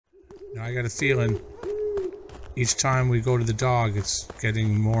Now I got a feeling each time we go to the dog, it's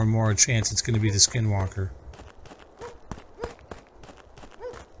getting more and more a chance it's going to be the Skinwalker.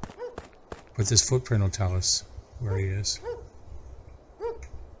 But this footprint will tell us where he is.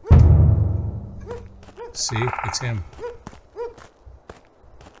 See? It's him.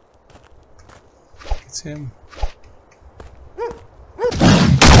 It's him.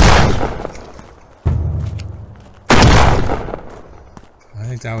 I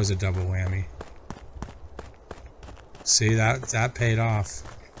think that was a double whammy. See, that paid off.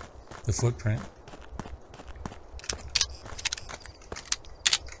 The footprint.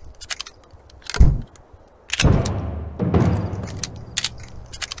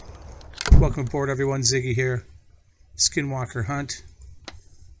 Welcome aboard, everyone. Ziggy here. Skinwalker Hunt.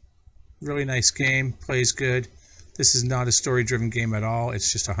 Really nice game. Plays good. This is not a story-driven game at all.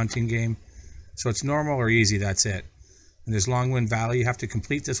 It's just a hunting game. So it's normal or easy, that's it. And there's Longwind Valley. You have to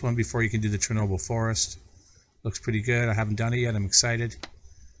complete this one before you can do the Chernobyl Forest. Looks pretty good. I haven't done it yet. I'm excited.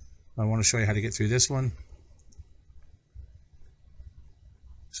 I want to show you how to get through this one.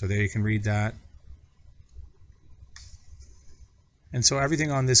 So there you can read that. And so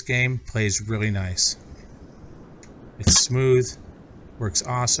everything on this game plays really nice. It's smooth. Works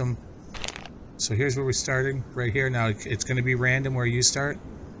awesome. So here's where we're starting. Right here. Now it's going to be random where you start.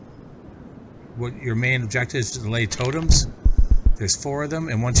 What your main objective is to lay totems. There's 4 of them,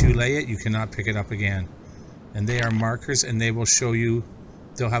 and once you lay it, you cannot pick it up again. And they are markers, and they will show you,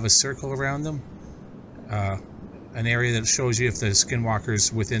 they'll have a circle around them, an area that shows you if the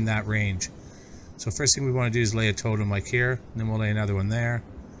Skinwalker's within that range. So first thing we want to do is lay a totem like here, and then we'll lay another one there,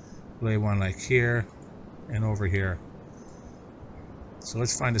 lay one like here, and over here. So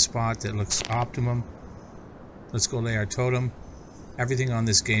let's find a spot that looks optimum. Let's go lay our totem. Everything on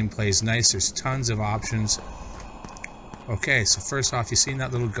this game plays nice. There's tons of options. Okay, so first off, you seen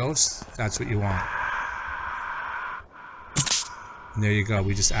that little ghost? That's what you want. And there you go.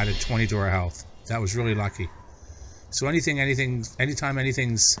 We just added 20 to our health. That was really lucky. So anytime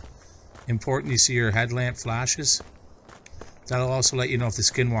anything's important, you see your headlamp flashes, that'll also let you know if the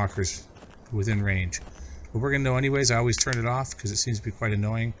Skinwalker's within range. But we're going to know anyways. I always turn it off because it seems to be quite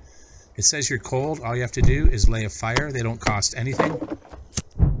annoying. It says you're cold. All you have to do is lay a fire. They don't cost anything.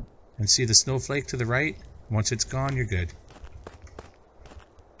 And see the snowflake to the right? Once it's gone, you're good.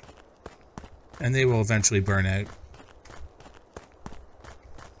 And they will eventually burn out.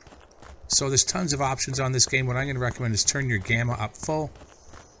 So there's tons of options on this game. What I'm going to recommend is turn your gamma up full.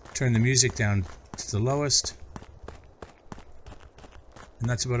 Turn the music down to the lowest. And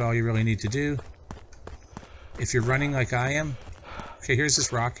that's about all you really need to do. If you're running like I am, okay, here's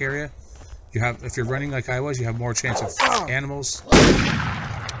this rock area. If you're running like I was, you have more chance of animals.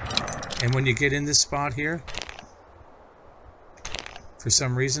 And when you get in this spot here, for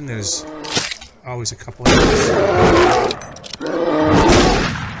some reason, there's always a couple animals.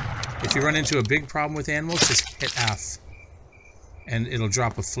 If you run into a big problem with animals, just hit F. And it'll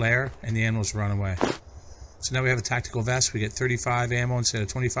drop a flare, and the animals run away. So now we have a tactical vest. We get 35 ammo instead of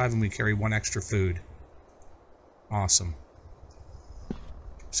 25, and we carry 1 extra food. Awesome.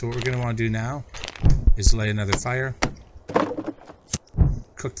 So what we're going to want to do now is lay another fire,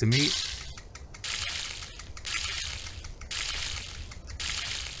 cook the meat,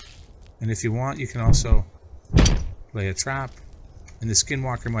 and if you want, you can also lay a trap, and the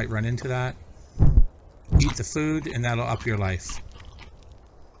Skinwalker might run into that, eat the food, and that'll up your life.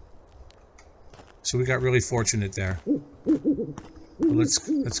 So we got really fortunate there. But let's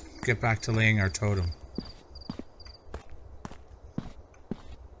get back to laying our totem.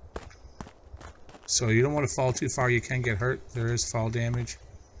 So you don't want to fall too far. You can get hurt. There is fall damage.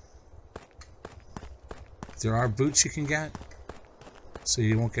 There are boots you can get, so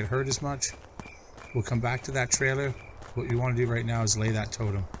you won't get hurt as much. We'll come back to that trailer. What you want to do right now is lay that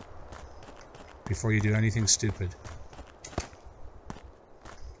totem before you do anything stupid.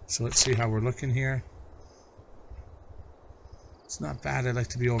 So let's see how we're looking here. It's not bad. I'd like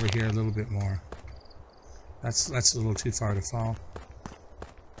to be over here a little bit more. That's a little too far to fall.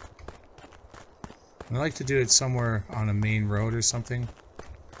 I like to do it somewhere on a main road or something.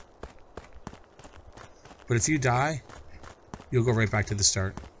 But if you die, you'll go right back to the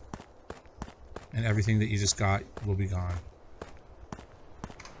start. And everything that you just got will be gone.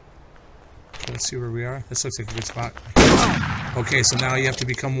 Okay, let's see where we are. This looks like a good spot. Okay, so now you have to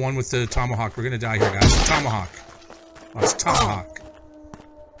become one with the tomahawk. We're going to die here, guys. Tomahawk. Oh, it's tomahawk.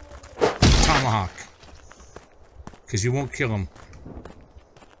 Tomahawk. Because you won't kill him.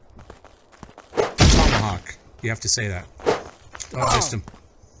 Tomahawk. You have to say that. Oh, I missed him.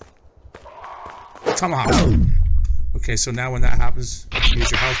 Tomahawk. Okay, Okay, so now when that happens,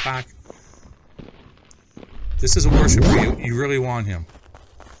 use your health pack. This is a worshiper. You really want him.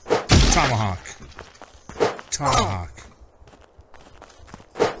 Tomahawk. Tomahawk.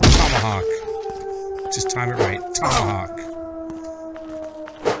 Tomahawk. Just time it right. Tomahawk.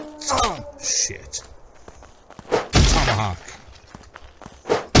 Shit. Tomahawk.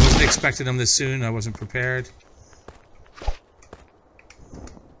 Wasn't expecting him this soon. I wasn't prepared.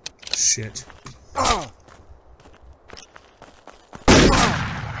 Shit.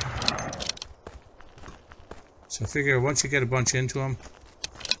 So I figure once you get a bunch into him,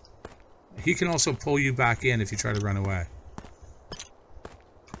 he can also pull you back in if you try to run away.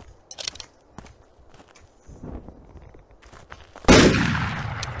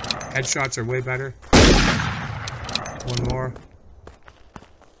 Headshots are way better. One more.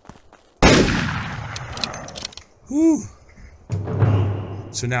 Whew.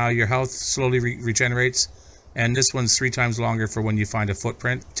 So now your health slowly regenerates, and this one's 3 times longer for when you find a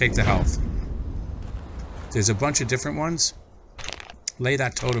footprint. Take the health. There's a bunch of different ones. Lay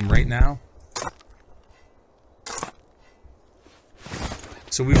that totem right now.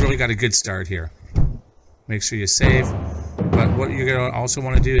 So we've really got a good start here. Make sure you save. But what you're going to also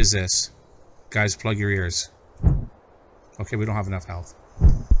want to do is this. Guys, plug your ears. Okay, we don't have enough health.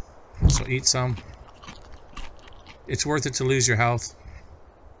 So eat some. It's worth it to lose your health.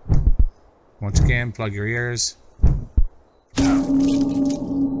 Once again, plug your ears.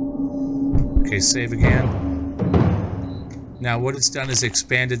 Okay, save again. Now what it's done is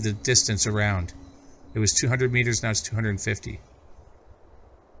expanded the distance around. It was 200 meters, now it's 250.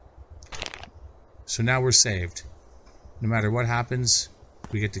 So now we're saved. No matter what happens,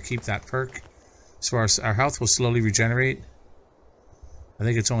 we get to keep that perk. So our health will slowly regenerate. I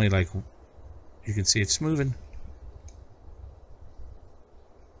think it's only like, you can see it's moving.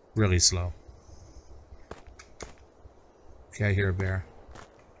 Really slow. Okay, I hear a bear.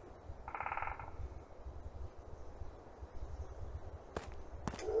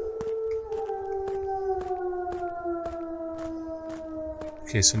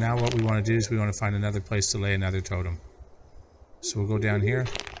 Okay, so now what we want to do is we want to find another place to lay another totem. So we'll go down here.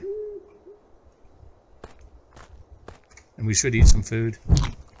 And we should eat some food.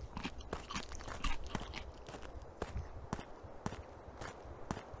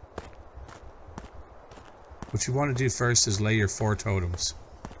 What you want to do first is lay your 4 totems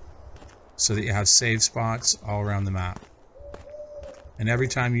so that you have save spots all around the map. And every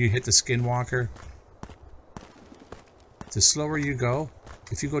time you hit the Skinwalker, the slower you go,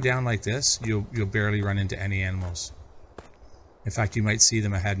 if you go down like this, you'll barely run into any animals. In fact, you might see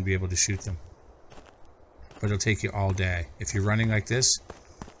them ahead and be able to shoot them. But it'll take you all day. If you're running like this,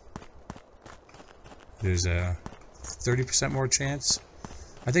 there's a 30% more chance.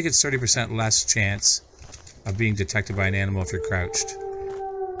 I think it's 30% less chance of being detected by an animal if you're crouched.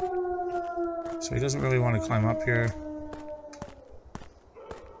 So he doesn't really want to climb up here.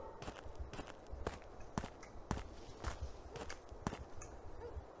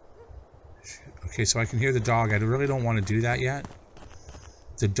 Okay, so I can hear the dog. I really don't want to do that yet.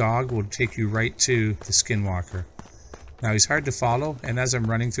 The dog will take you right to the Skinwalker. Now he's hard to follow, and as I'm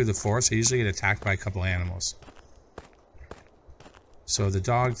running through the forest, I usually get attacked by a couple animals. So the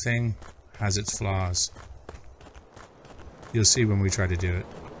dog thing has its flaws. You'll see when we try to do it.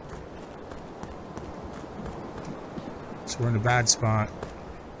 So we're in a bad spot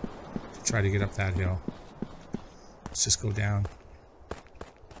to try to get up that hill. Let's just go down.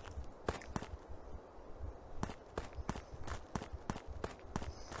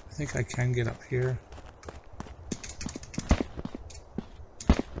 I think I can get up here.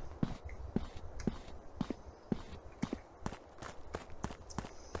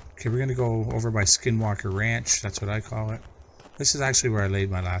 Okay, we're going to go over by Skinwalker Ranch. That's what I call it. This is actually where I laid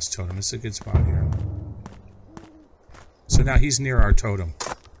my last totem. This is a good spot here. So now he's near our totem.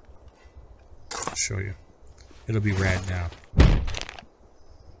 I'll show you. It'll be red now.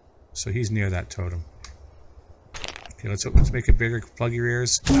 So he's near that totem. Okay, let's make it bigger. Plug your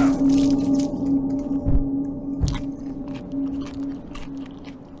ears.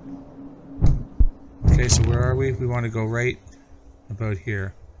 Okay, so where are we? We want to go right about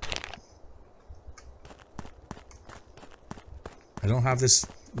here. I don't have this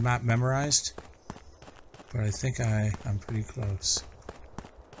map memorized, but I think I'm pretty close.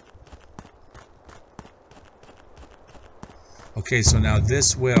 Okay, so now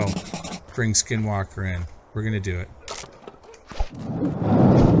this will bring Skinwalker in. We're going to do it.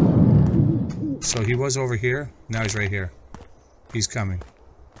 So he was over here. Now he's right here. He's coming.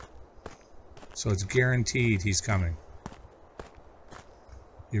 So it's guaranteed he's coming.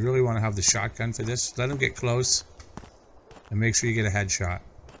 You really want to have the shotgun for this. Let him get close. And make sure you get a headshot.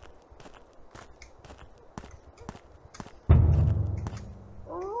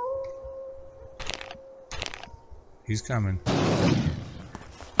 He's coming.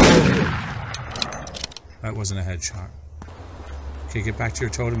 That wasn't a headshot. Okay, get back to your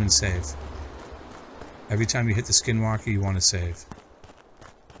totem and save. Every time you hit the Skinwalker, you want to save.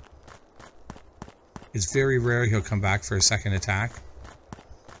 It's very rare he'll come back for a second attack.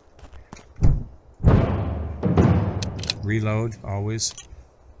 Reload, always.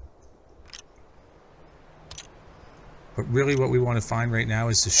 But really what we want to find right now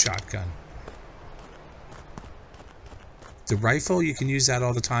is the shotgun. The rifle, you can use that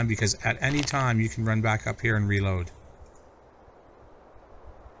all the time because at any time you can run back up here and reload.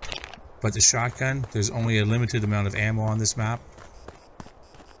 But the shotgun, there's only a limited amount of ammo on this map.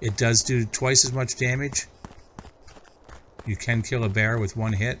 It does do twice as much damage. You can kill a bear with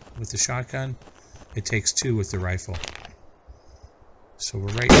one hit with the shotgun. It takes 2 with the rifle. So we're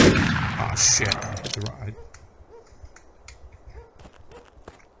right here. Oh shit, I hit the wrong...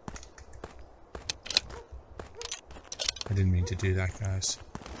 I didn't mean to do that, guys.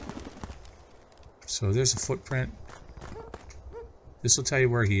 So there's a footprint. This will tell you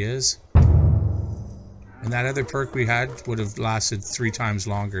where he is. And that other perk we had would have lasted 3 times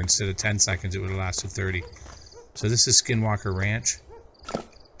longer. Instead of 10 seconds, it would have lasted 30. So this is Skinwalker Ranch.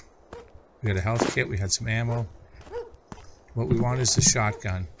 We got a health kit, we had some ammo. What we want is the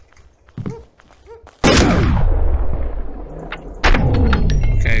shotgun.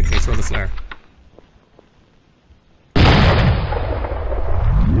 Okay, throw the flare.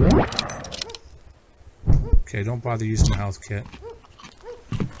 Okay, don't bother using the health kit.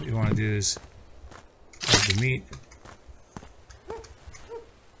 What you want to do is grab the meat.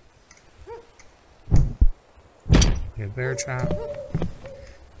 Get a bear trap.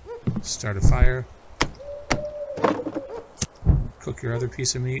 Start a fire. Cook your other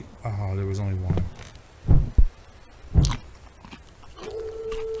piece of meat. Oh, there was only one.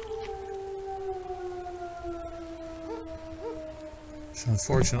 So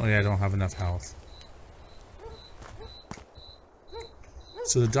unfortunately, I don't have enough health.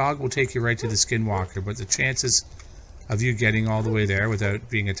 So the dog will take you right to the Skinwalker, but the chances of you getting all the way there without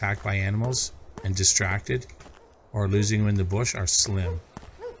being attacked by animals and distracted or losing him in the bush are slim.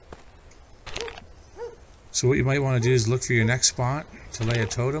 So what you might want to do is look for your next spot to lay a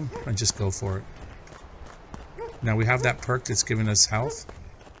totem and just go for it. Now we have that perk that's giving us health.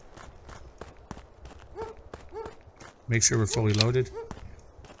 Make sure we're fully loaded.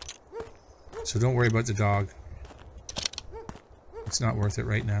 So don't worry about the dog. It's not worth it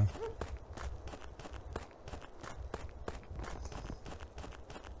right now.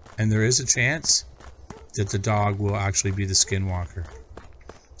 And there is a chance that the dog will actually be the Skinwalker.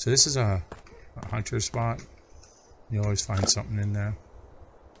 So this is a hunter spot. You always find something in there.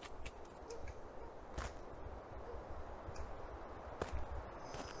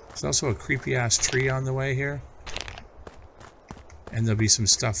 There's also a creepy ass tree on the way here. And there'll be some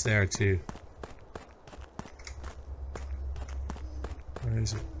stuff there too. Where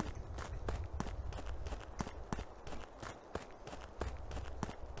is it?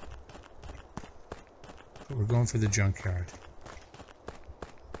 But we're going for the junkyard.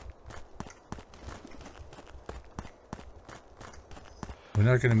 We're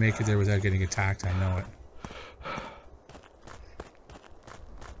not going to make it there without getting attacked, I know it.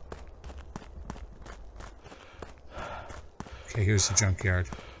 Okay, here's the junkyard.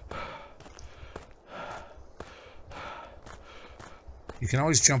 You can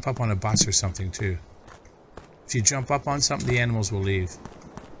always jump up on a bus or something too. If you jump up on something, the animals will leave.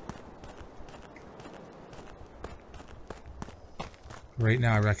 Right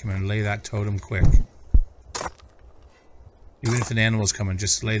now I recommend lay that totem quick. Even if an animal's coming,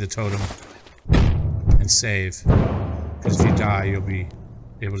 just lay the totem and save. Because if you die, you'll be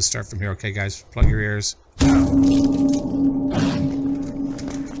able to start from here. Okay guys, plug your ears.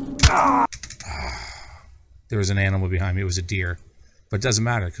 There was an animal behind me. It was a deer. But it doesn't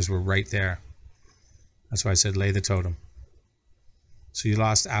matter because we're right there. That's why I said lay the totem. So you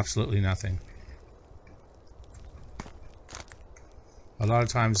lost absolutely nothing. A lot of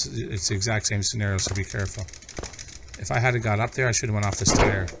times it's the exact same scenario, so be careful. If I had got up there, I should have went off this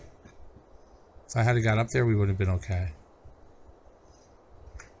tire. If I had got up there, we would have been okay.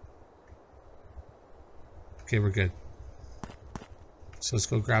 Okay, we're good. So let's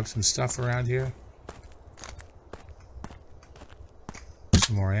go grab some stuff around here.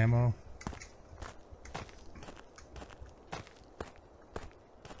 Some more ammo.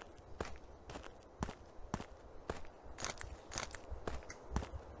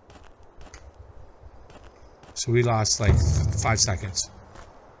 So we lost like 5 seconds.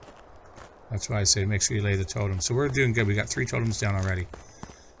 That's why I say make sure you lay the totem. So we're doing good. We got 3 totems down already.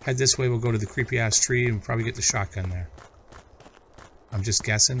 Head this way, we'll go to the creepy ass tree and probably get the shotgun there. I'm just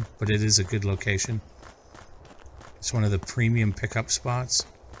guessing, but it is a good location. It's one of the premium pickup spots.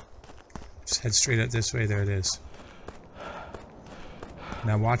 Just head straight up this way, there it is.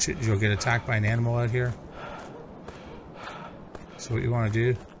 Now watch it, you'll get attacked by an animal out here. So what you want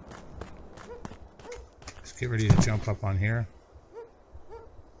to do, just get ready to jump up on here.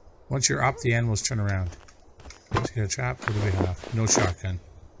 Once you're up, the animals turn around. So you got a trap, what do we have? No shotgun.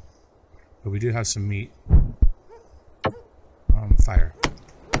 But we do have some meat. Fire.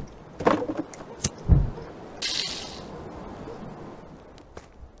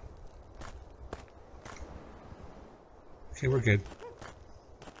 Okay, we're good.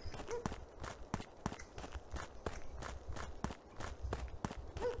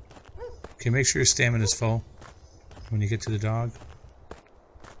 Okay, make sure your stamina is full when you get to the dog.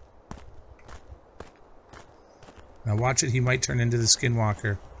 Now watch it, he might turn into the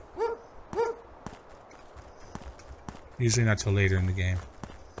Skinwalker. Usually not till later in the game.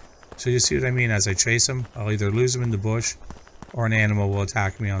 So you see what I mean? As I chase him, I'll either lose him in the bush or an animal will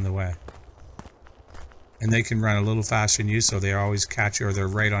attack me on the way. And they can run a little faster than you, so they always catch you or they're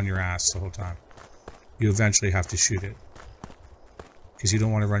right on your ass the whole time. You eventually have to shoot it. Because you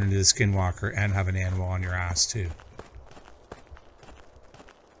don't want to run into the Skinwalker and have an animal on your ass too.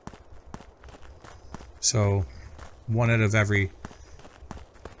 So 1 out of every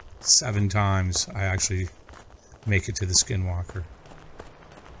 7 times I actually make it to the Skinwalker.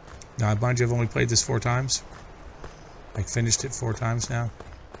 Now mind you, I've only played this 4 times. I finished it 4 times now.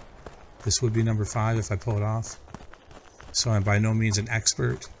 This would be number 5 if I pull it off. So I'm by no means an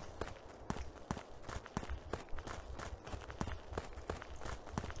expert.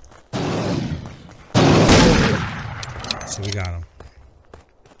 So we got him.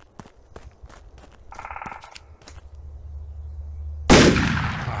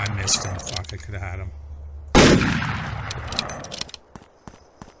 Oh, I missed him. Fuck, I could have had him.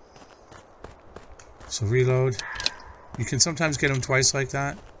 So reload. You can sometimes get them twice like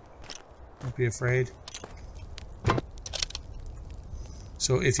that. Don't be afraid.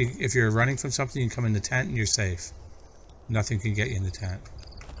 So if you're running from something, you come in the tent and you're safe. Nothing can get you in the tent.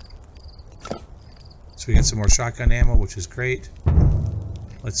 So we got some more shotgun ammo, which is great.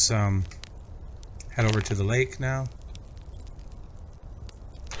 Let's head over to the lake now.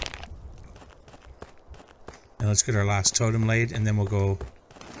 And let's get our last totem laid, and then we'll go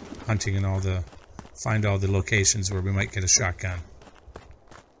hunting and find all the locations where we might get a shotgun.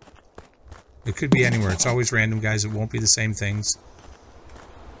 It could be anywhere. It's always random, guys. It won't be the same things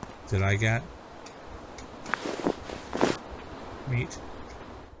that I get. Meat.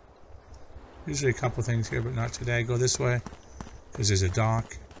 Usually a couple things here, but not today. Go this way, because there's a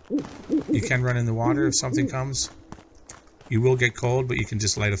dock. You can run in the water if something comes. You will get cold, but you can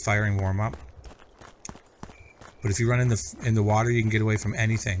just light a fire and warm up. But if you run in the water, you can get away from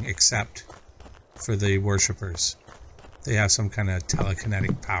anything except for the worshippers. They have some kind of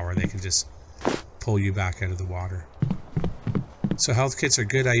telekinetic power. They can just pull you back out of the water. So health kits are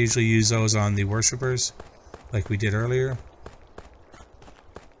good. I usually use those on the worshippers, like we did earlier.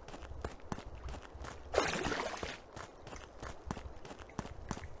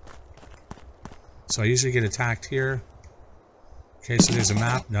 So I usually get attacked here. Okay, so there's a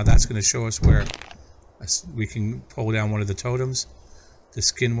map. Now that's going to show us where we can pull down one of the totems. The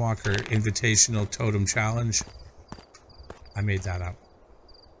Skinwalker Invitational Totem Challenge. I made that up.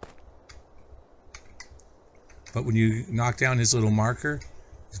 But when you knock down his little marker,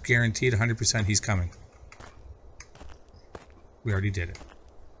 it's guaranteed 100% he's coming. We already did it.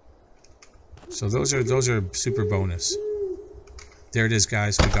 So those are super bonus. There it is,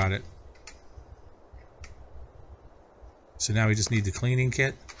 guys. We got it. So now we just need the cleaning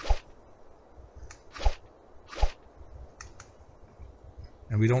kit.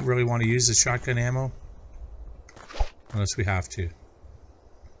 And we don't really want to use the shotgun ammo unless we have to.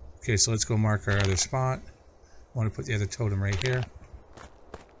 Okay, so let's go mark our other spot. I want to put the other totem right here.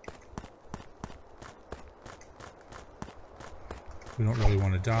 We don't really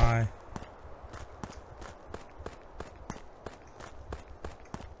want to die.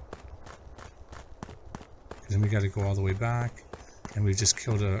 Then we got to go all the way back, and we've just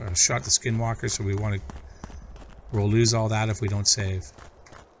killed shot the Skinwalker, so we'll lose all that if we don't save.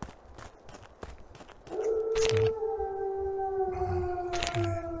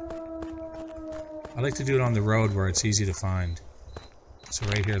 I like to do it on the road where it's easy to find. So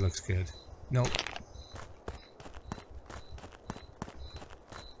right here looks good. Nope.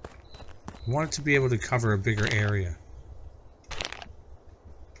 I want it to be able to cover a bigger area.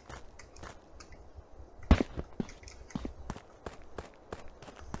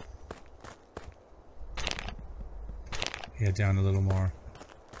 Yeah, down a little more.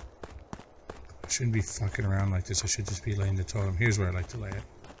 I shouldn't be fucking around like this. I should just be laying the totem. Here's where I like to lay it.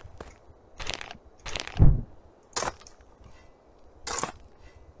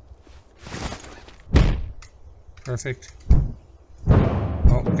 Perfect.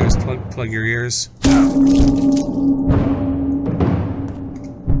 Oh, guys, plug your ears.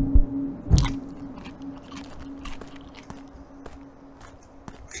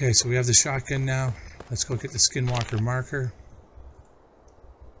 Okay, so we have the shotgun now. Let's go get the Skinwalker marker.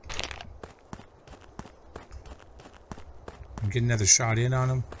 And get another shot in on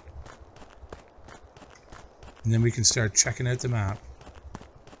him. And then we can start checking out the map.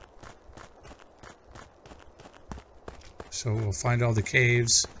 So we'll find all the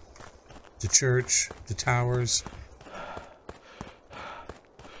caves, the church, the towers.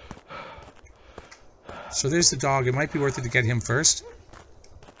 So there's the dog. It might be worth it to get him first.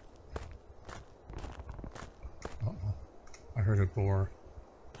 Uh-oh. I heard a boar.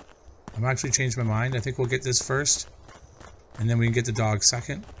 I'm actually changed my mind. I think we'll get this first. And then we can get the dog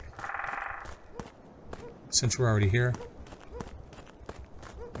second. Since we're already here.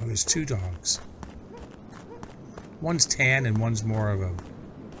 Oh, there's two dogs. One's tan and one's more of a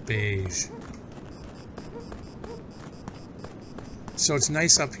beige. So it's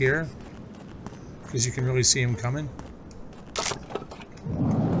nice up here because you can really see him coming.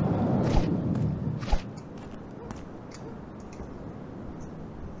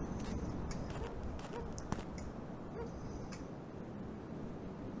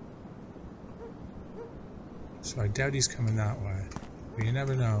 So I doubt he's coming that way, but you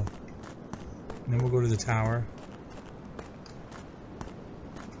never know. And then we'll go to the tower.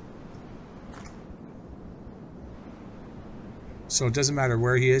 So it doesn't matter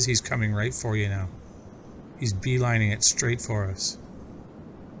where he is, he's coming right for you now. He's beelining it straight for us.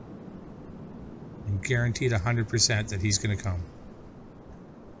 And guaranteed 100% that he's going to come.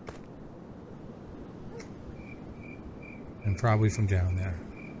 And probably from down there.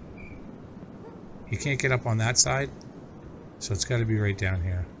 He can't get up on that side, so it's got to be right down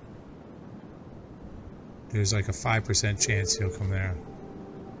here. There's like a 5% chance he'll come there.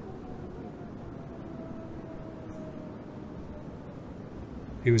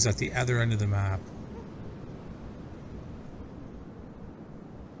 He was at the other end of the map.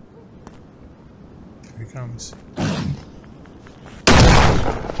 Here he comes.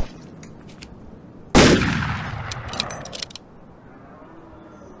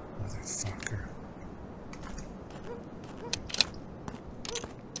 Motherfucker.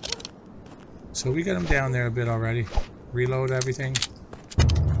 So we got him down there a bit already. Reload everything.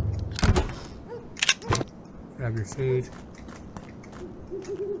 Grab your food.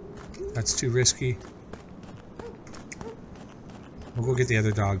 That's too risky. We'll go get the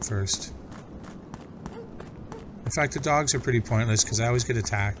other dog first. In fact, the dogs are pretty pointless because I always get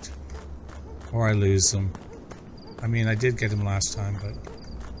attacked. Or I lose them. I mean, I did get him last time, but...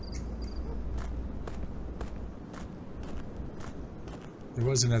 There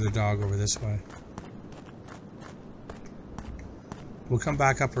was another dog over this way. We'll come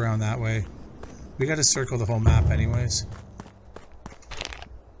back up around that way. We gotta circle the whole map anyways.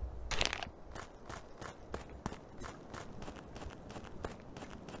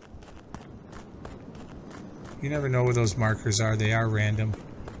 You never know where those markers are. They are random.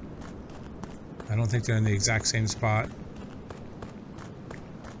 I don't think they're in the exact same spot.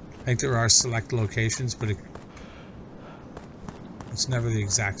 I think there are select locations, but it's never the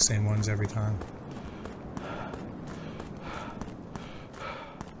exact same ones every time.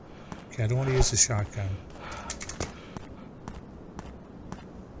 Okay, I don't want to use the shotgun.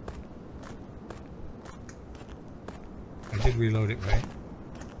 I did reload it, right?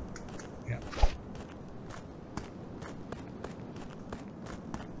 Yeah.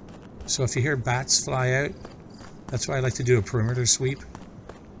 So if you hear bats fly out, that's why I like to do a perimeter sweep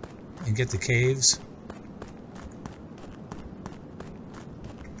and get the caves.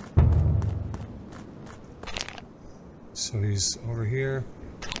 So he's over here,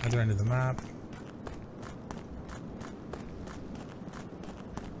 other end of the map.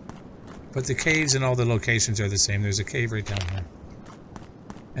 But the caves and all the locations are the same. There's a cave right down here.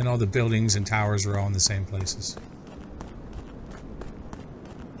 And all the buildings and towers are all in the same places.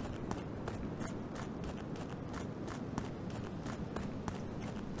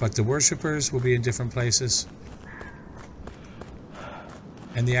 But the worshippers will be in different places.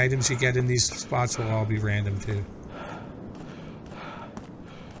 And the items you get in these spots will all be random too.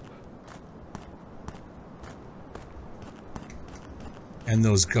 And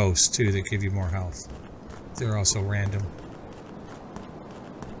those ghosts too that give you more health. They're also random.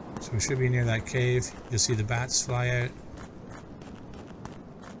 So we should be near that cave. You'll see the bats fly out.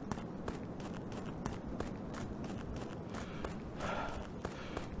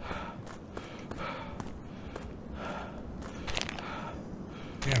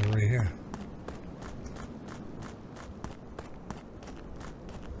 Yeah, we're right here.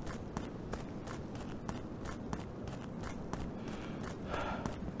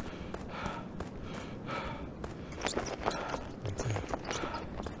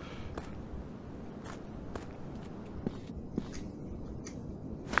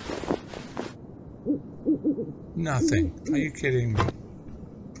 Nothing. Are you kidding me?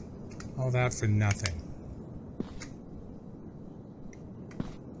 All that for nothing.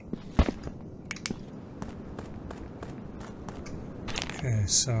 Okay,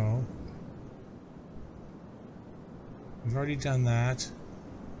 so we've already done that.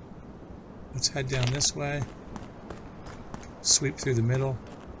 Let's head down this way. Sweep through the middle.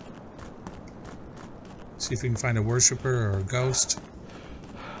 See if we can find a worshiper or a ghost.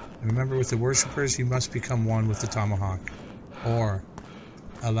 And remember, with the worshippers, you must become one with the tomahawk, or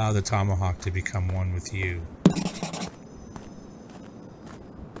allow the tomahawk to become one with you.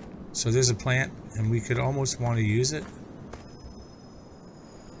 So there's a plant, and we could almost want to use it.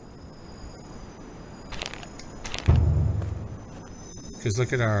 Because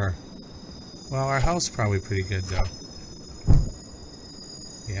look at our... Well, our health's probably pretty good, though.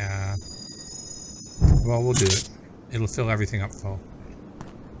 Yeah. Well, we'll do it. It'll fill everything up full.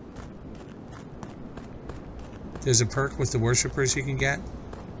 There's a perk with the worshippers you can get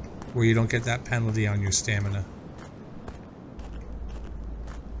where you don't get that penalty on your stamina.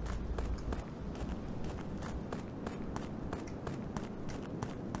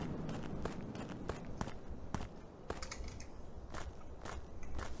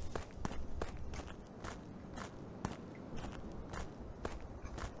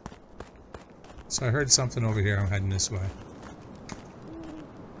 So I heard something over here. I'm heading this way.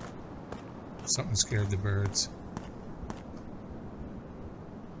 Something scared the birds.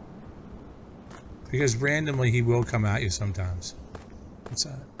 Because randomly he will come at you sometimes. What's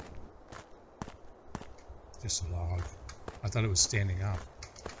that? Just a log. I thought it was standing up.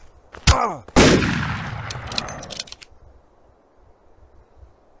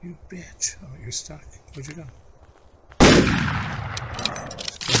 You bitch. Oh, you're stuck. Where'd you go?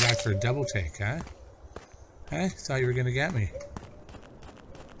 Just go back for a double take, huh? Hey, thought you were gonna get me.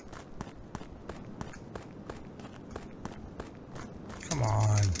 Come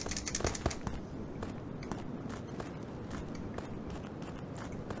on.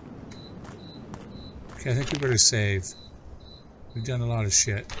 Okay, I think we better save. We've done a lot of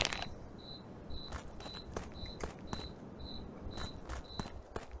shit.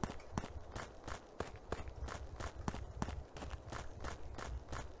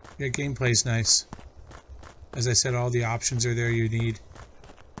 Yeah, gameplay's nice. As I said, all the options are there you need.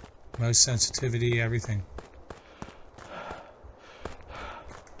 Mouse sensitivity, everything.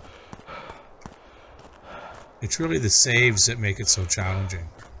 It's really the saves that make it so challenging.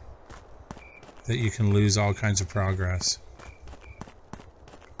 That you can lose all kinds of progress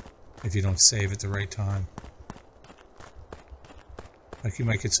if you don't save at the right time. Like you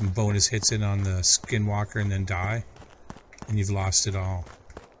might get some bonus hits in on the Skinwalker and then die, and you've lost it all.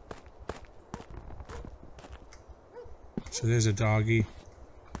 So there's a doggy.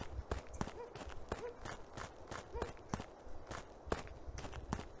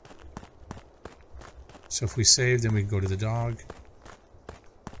 So if we save, then we can go to the dog.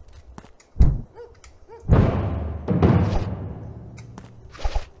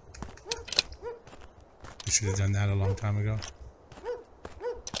 We should have done that a long time ago.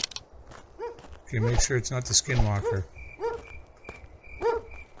 Okay, make sure it's not the Skinwalker.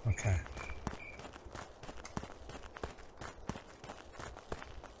 Okay.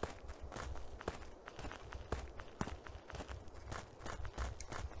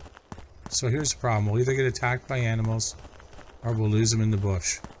 So here's the problem. We'll either get attacked by animals or we'll lose them in the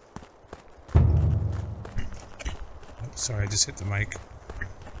bush. Oh, sorry, I just hit the mic.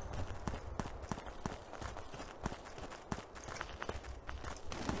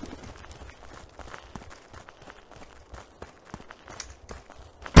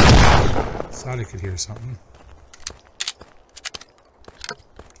 Thought I could hear something.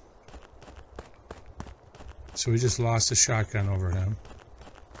 So we just lost a shotgun over him.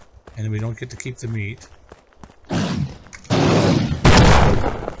 And we don't get to keep the meat. There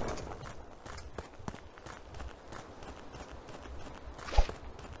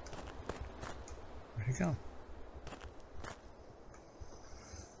you go.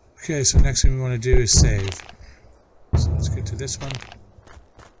 Okay, so next thing we want to do is save. So let's get to this one.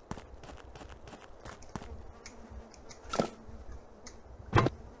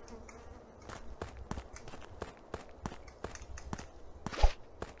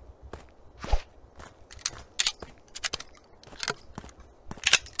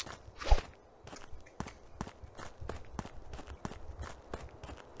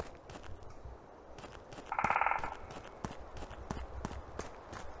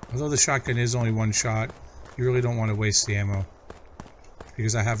 Although the shotgun is only one shot, you really don't want to waste the ammo,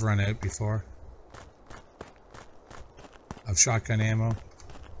 because I have run out before of shotgun ammo.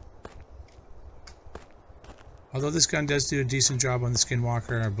 Although this gun does do a decent job on the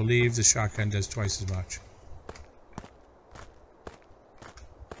Skinwalker, I believe the shotgun does twice as much.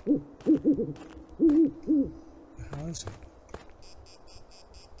 How is it?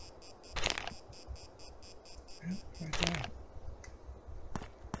 Yeah, right there.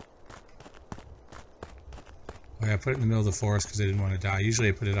 Oh yeah, I put it in the middle of the forest because I didn't want to die. Usually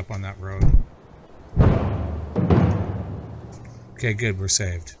I put it up on that road. Okay, good, we're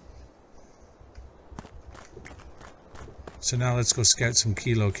saved. So now let's go scout some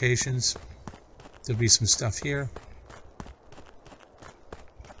key locations. There'll be some stuff here.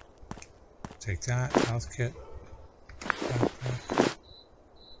 Take that, health kit. Backpack.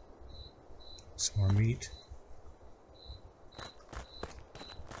 Some more meat.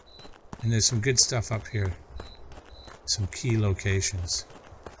 And there's some good stuff up here. Some key locations.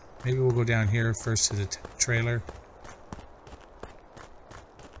 Maybe we'll go down here first to the trailer.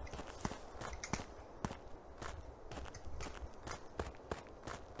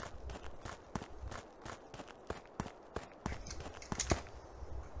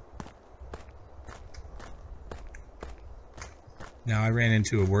 Now I ran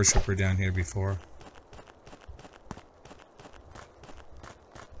into a worshiper down here before.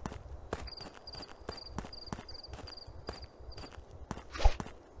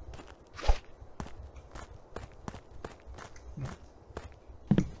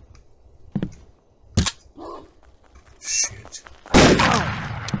 Shit.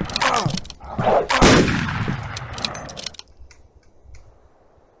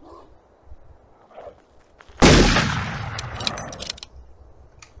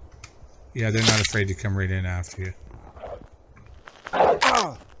 Yeah, they're not afraid to come right in after you.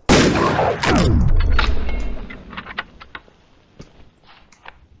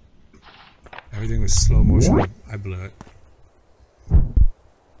 Everything was slow motion. I blew it.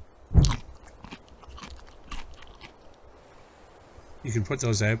 You can put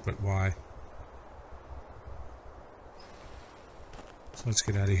those out, but why? So let's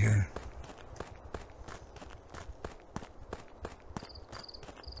get out of here.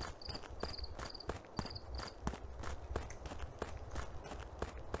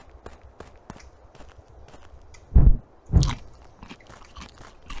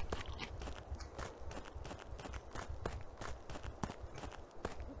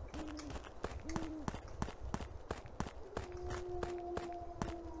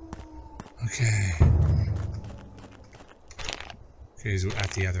 Okay. Okay, he's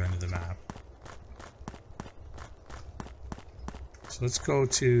at the other end of the map. So let's go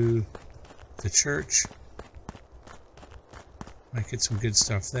to the church. Might get some good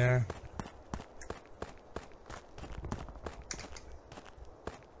stuff there.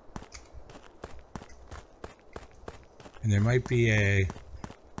 And there might be a...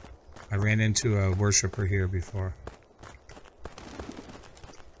 I ran into a worshiper here before.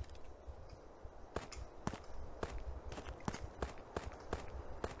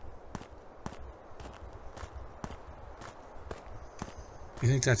 You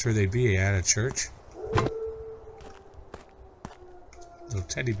think that's where they'd be, at a church? Little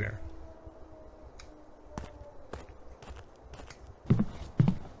teddy bear.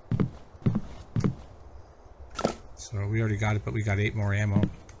 So we already got it, but we got 8 more ammo,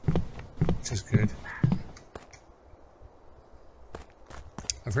 which is good.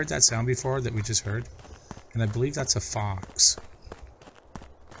 I've heard that sound before that we just heard, and I believe that's a fox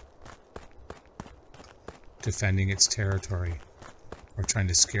defending its territory. Or trying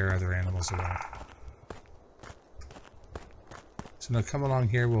to scare other animals away. So now come along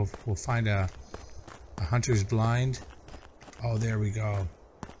here, we'll find a hunter's blind. Oh, there we go.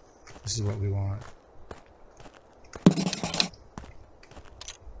 This is what we want.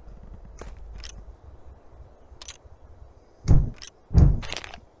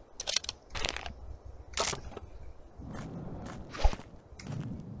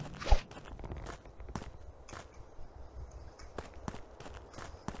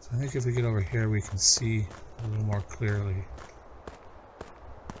 I think if we get over here we can see a little more clearly.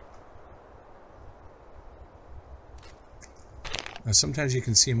 Now sometimes you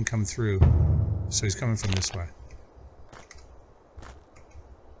can see him come through. So he's coming from this way.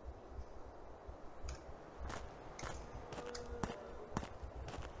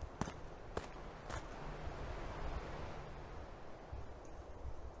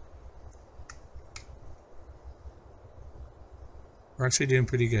 We're actually doing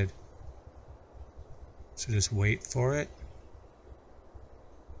pretty good. So just wait for it.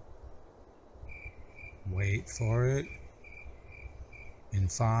 Wait for it. In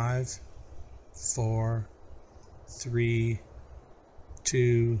 5, 4, 3,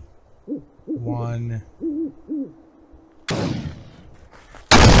 2, 1.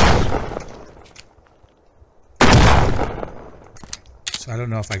 So I don't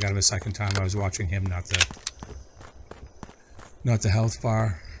know if I got him a second time. I was watching him, not the health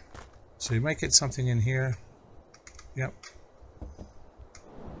bar. So you might get something in here. Yep.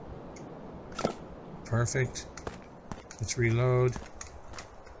 Perfect. Let's reload.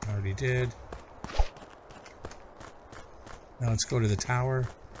 Already did. Now let's go to the tower.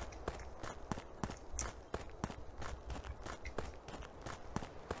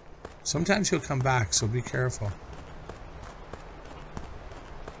 Sometimes he'll come back, so be careful.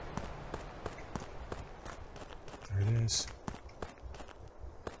 There it is.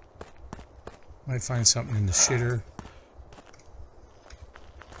 Might find something in the shitter.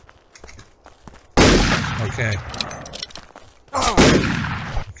 Okay.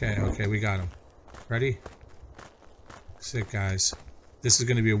 Okay, we got him. Ready? Sick, guys. This is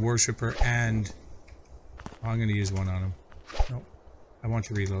going to be a worshiper and... Oh, I'm going to use one on him. Nope. I want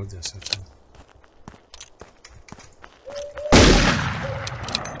to reload this, that's all.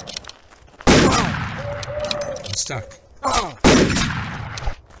 I'm stuck.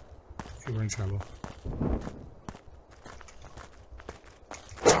 Okay, we're in trouble.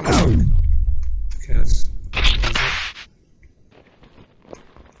 Okay, let's...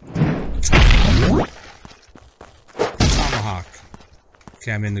 Tomahawk.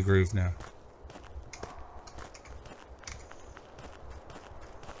 Okay, I'm in the groove now.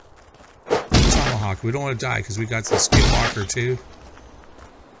 Tomahawk. We don't want to die because we got the Skinwalker too.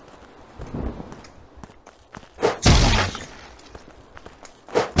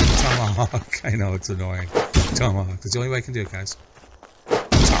 Tomahawk. I know, it's annoying. Tomahawk. That's the only way I can do it, guys.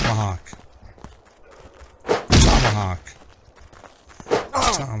 Tomahawk. Tomahawk.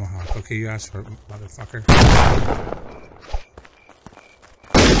 Tomahawk. Okay, you asked for it, motherfucker.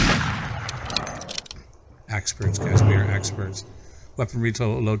 Experts, guys. We are experts. Weapon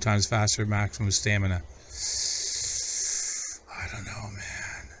reload times faster, maximum stamina. I don't know,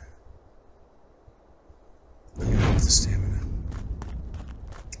 man. I'm gonna go with the stamina.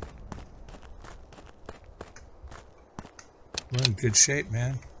 We're in good shape,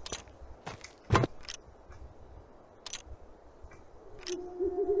 man.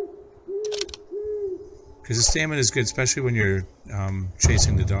 Because the stamina is good, especially when you're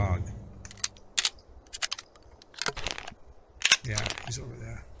chasing the dog. Yeah, he's over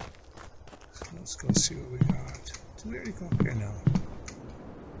there. So let's go see what we got. Did we already go up here now?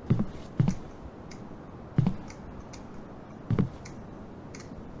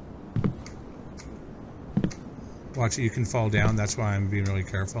 Watch it, you can fall down, that's why I'm being really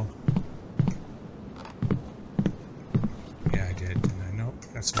careful. Yeah, I did, didn't I? Nope,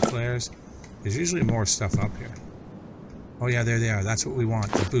 got some flares. There's usually more stuff up here. Oh yeah, there they are. That's what we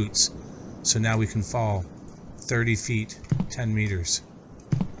want, the boots. So now we can fall 30 feet, 10 meters.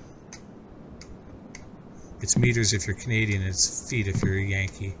 It's meters if you're Canadian, it's feet if you're a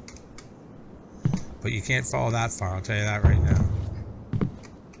Yankee. But you can't fall that far, I'll tell you that right now.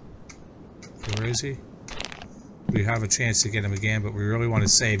 Where is he? We have a chance to get him again, but we really want to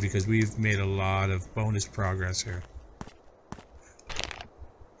save because we've made a lot of bonus progress here.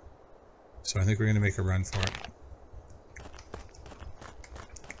 So I think we're going to make a run for it.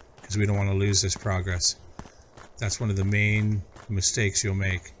 Because we don't want to lose this progress. That's one of the main mistakes you'll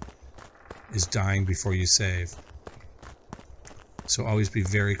make, is dying before you save. So always be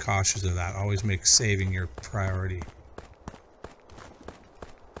very cautious of that. Always make saving your priority.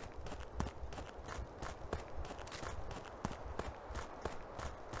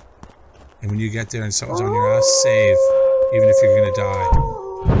 And when you get there and someone's on your ass, save, even if you're going to die,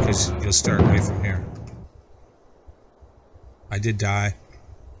 because you'll start right from here. I did die,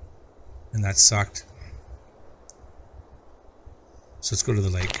 and that sucked. So let's go to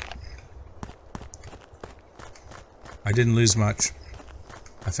the lake. I didn't lose much.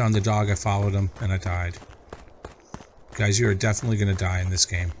 I found the dog, I followed him, and I died. Guys, you are definitely going to die in this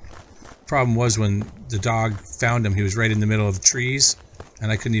game. Problem was, when the dog found him, he was right in the middle of trees,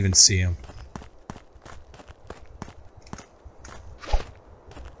 and I couldn't even see him.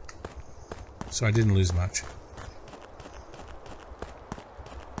 so I didn't lose much.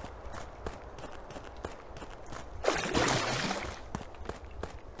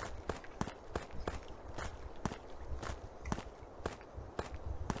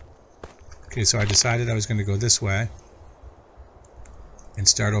 Okay, so I decided I was going to go this way and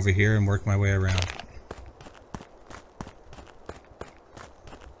start over here and work my way around.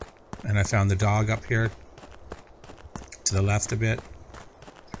 And I found the dog up here to the left a bit.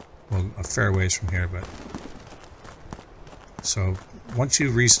 Well, a fair ways from here, but... So, once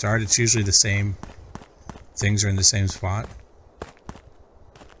you restart, it's usually the same things are in the same spot.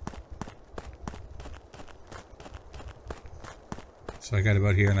 So I got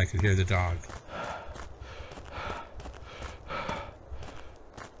about here and I could hear the dog.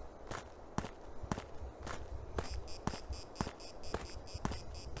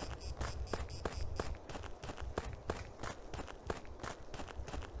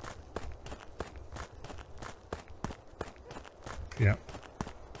 Yep.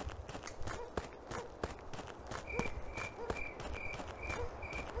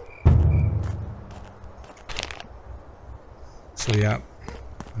 So yeah,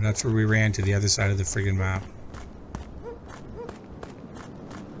 and that's where we ran to the other side of the friggin' map.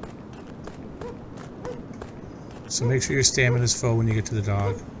 So make sure your stamina is full when you get to the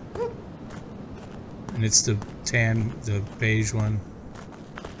dog. And it's the tan, the beige one.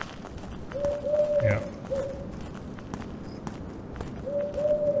 Yeah.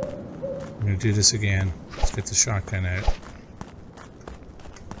 I'm gonna do this again. Let's get the shotgun out.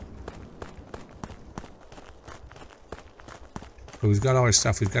 But we've got all our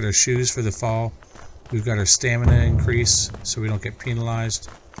stuff. We've got our shoes for the fall. We've got our stamina increase so we don't get penalized.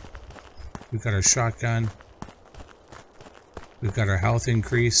 We've got our shotgun. We've got our health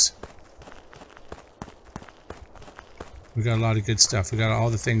increase. We've got a lot of good stuff. We've got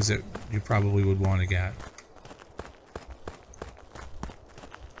all the things that you probably would want to get.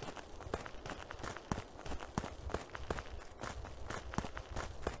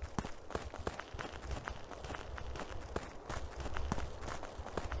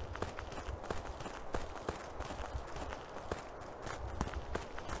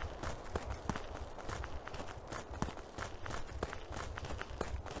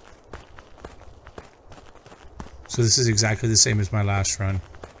 So this is exactly the same as my last run.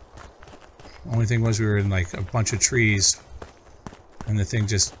 Only thing was we were in like a bunch of trees and the thing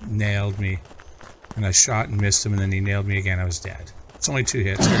just nailed me. And I shot and missed him and then he nailed me again. I was dead. It's only 2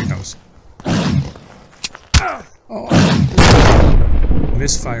 hits. Here he comes. Oh,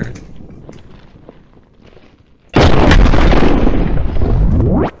 misfired.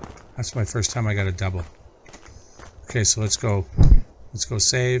 That's my first time I got a double. Okay, so let's go. Let's go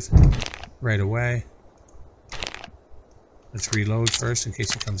save right away. Let's reload first in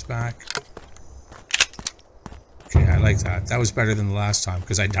case he comes back. Okay, I like that. That was better than the last time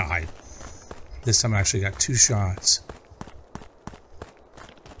because I died. This time I actually got 2 shots.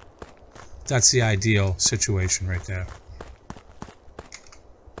 That's the ideal situation right there.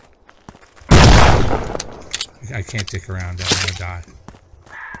 I can't dick around. I'm gonna die.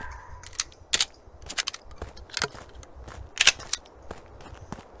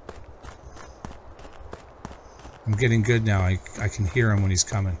 I'm getting good now. I can hear him when he's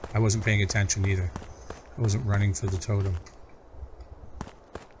coming. I wasn't paying attention either. I wasn't running for the totem.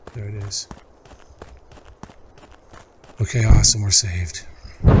 There it is. Okay, awesome. We're saved.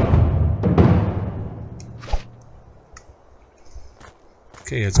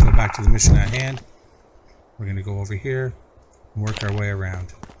 Okay, let's go back to the mission at hand. We're going to go over here and work our way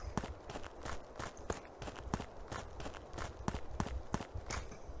around.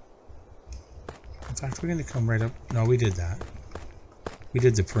 In fact, we're going to come right up. No, we did that. We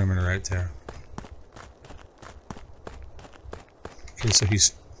did the perimeter right there. Okay, so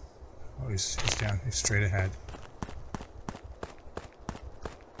he's down. He's straight ahead.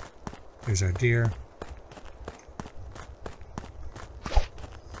 Here's our deer.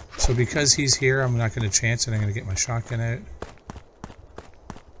 So because he's here, I'm not going to chance it. I'm going to get my shotgun out.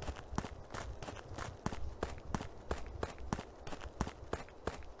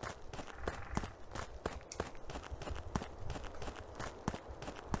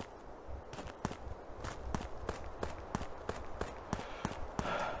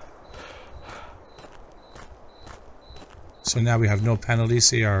 So now we have no penalty.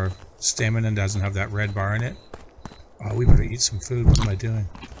 See, our stamina doesn't have that red bar in it. Oh, we better eat some food. What am I doing?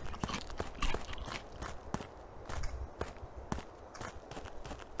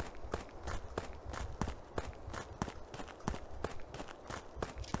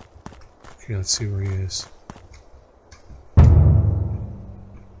 Okay, let's see where he is.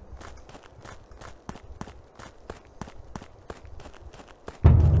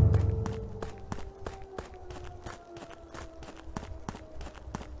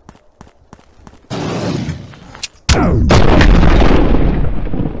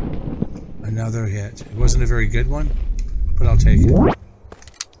 Another hit. It wasn't a very good one, but I'll take it.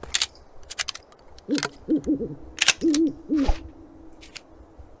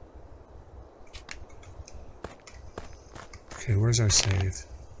 Okay, where's our save?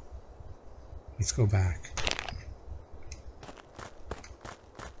 Let's go back.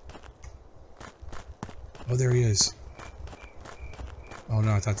 Oh, there he is. Oh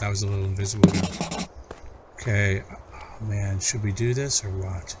no, I thought that was a little invisible guy. Okay, oh, man, should we do this or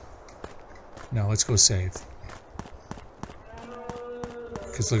what? No, let's go save.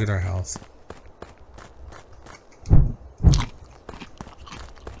 Because look at our health.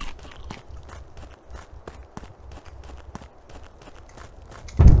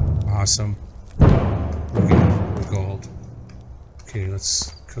 Awesome. We're gold. Okay,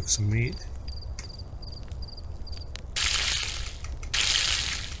 let's cook some meat.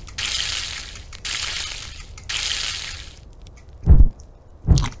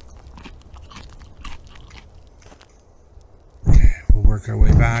 Okay, we'll work our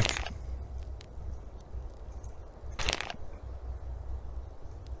way back.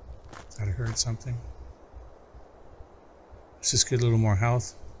 Thought I heard something. Let's just get a little more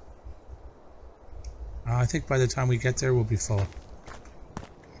health. I think by the time we get there, we'll be full.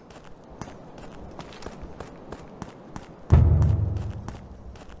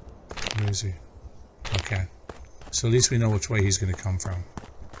 Where is he? Okay. So at least we know which way he's going to come from.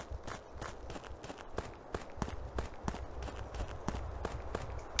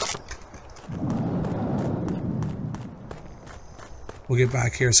 We'll get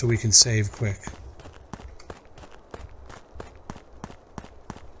back here so we can save quick.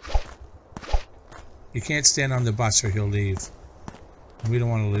 You can't stand on the bus or he'll leave. We don't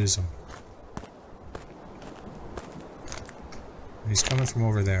want to lose him. He's coming from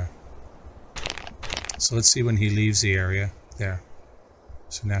over there. So let's see when he leaves the area. There.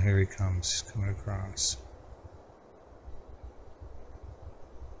 So now here he comes. He's coming across.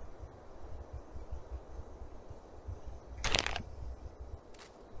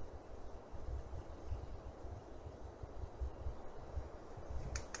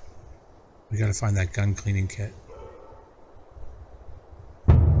 We gotta find that gun cleaning kit.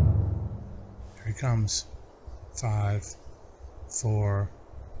 Here he comes. 5, 4,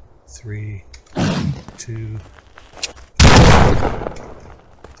 3, 2.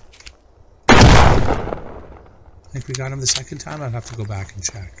 I think we got him the second time. I'll have to go back and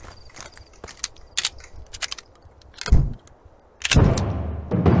check.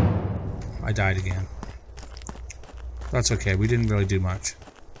 I died again. That's okay. We didn't really do much.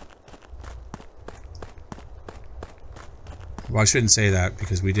 Well, I shouldn't say that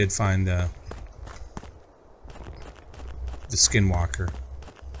because we did find the Skinwalker.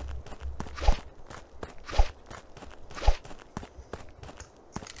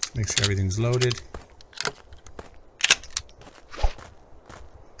 Make sure everything's loaded.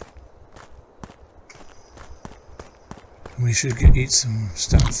 And we should eat some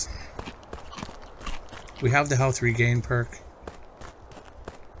stuff. We have the health regain perk,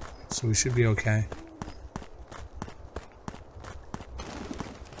 so we should be okay.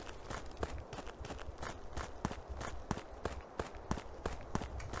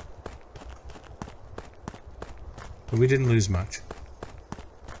 But we didn't lose much.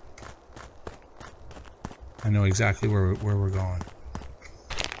 I know exactly where we're going.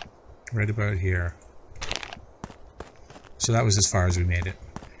 Right about here. So that was as far as we made it.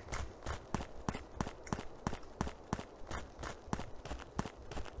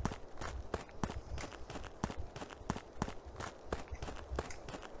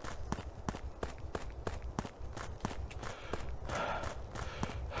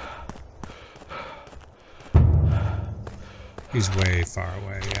 He's way far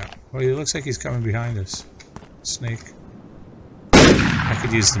away, yeah. Well, he looks like he's coming behind us. Snake. I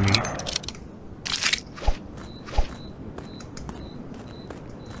could use the meat.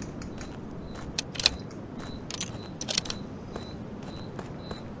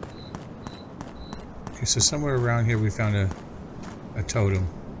 Okay, so somewhere around here we found a totem.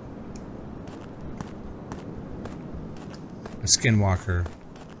 A Skinwalker.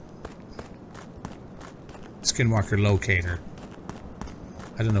 Skinwalker locator.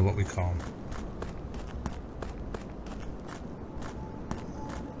 I don't know what we call them.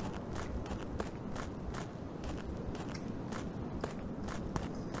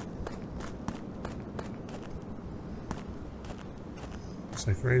 It's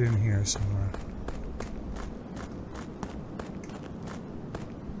like right in here somewhere.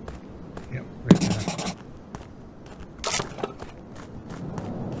 Yep, right there.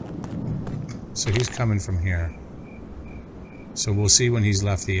 So he's coming from here. So we'll see when he's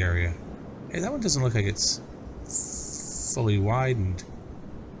left the area. Hey, that one doesn't look like it's fully widened.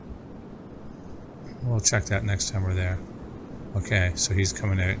 We'll check that next time we're there. Okay, so he's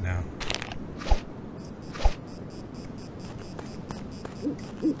coming out now.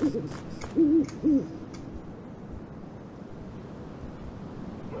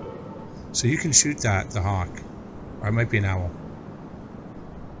 So you can shoot that, the hawk. Or it might be an owl.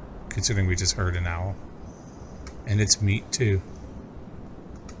 Considering we just heard an owl. And it's meat too.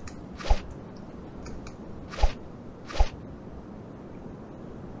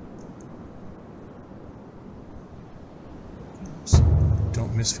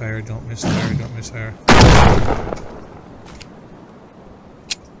 Don't misfire, don't misfire, don't misfire.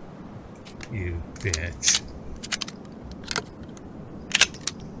 You bitch.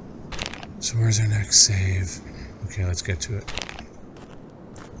 So where's our next save? Okay, let's get to it.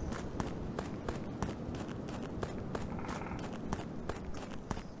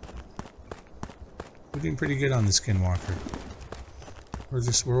 We're doing pretty good on the Skinwalker.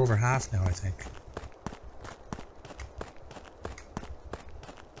 We're over half now, I think.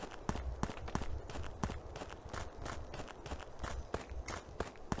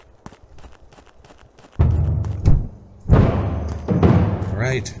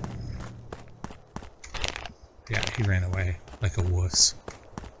 Right. Yeah, he ran away like a wuss.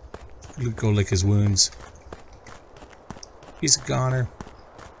 Go lick his wounds. He's a goner.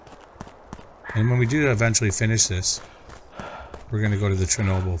 And when we do eventually finish this, we're going to go to the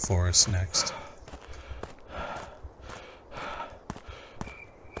Chernobyl forest next.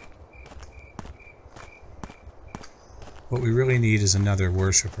 What we really need is another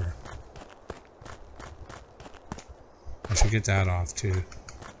worshipper. I should get that off too.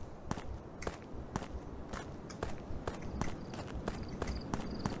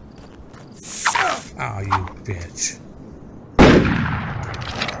 Oh, you bitch.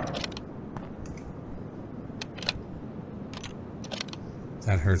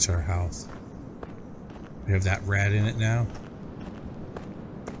 That hurts our health. We have that rat in it now.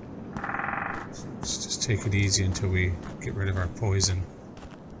 Let's just take it easy until we get rid of our poison.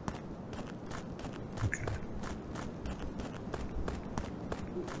 Okay.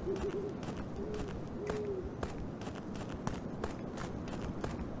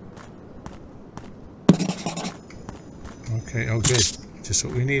 Okay, oh good. Just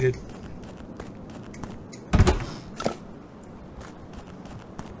what we needed.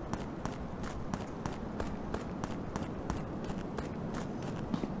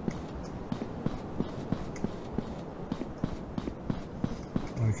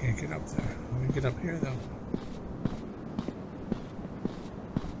 Oh, we can't get up there. We can get up here though.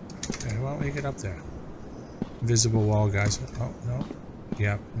 Okay, why don't we get up there? Invisible wall, guys. Oh, no.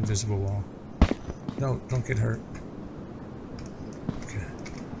 Yeah, invisible wall. No, don't get hurt.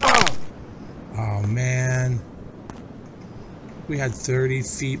 Oh man, we had 30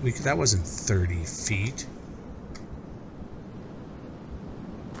 feet. That wasn't 30 feet.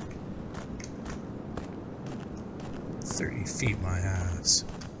 Feet, my ass.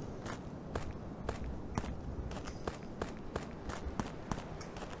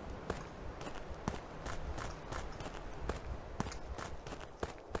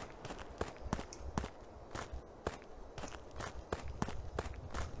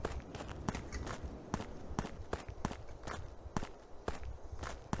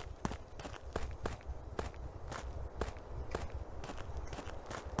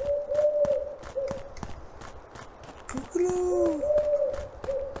 Where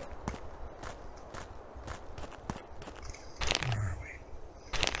are we?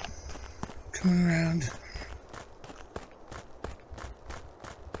 Coming around.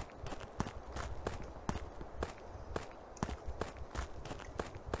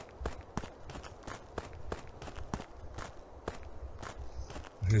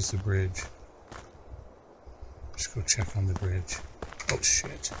 Here's the bridge. Let's go check on the bridge. Oh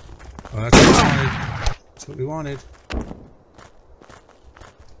shit. Oh, that's what we wanted. That's what we wanted.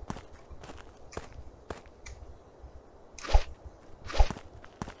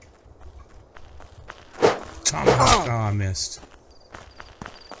 Tomahawk. Oh, I missed.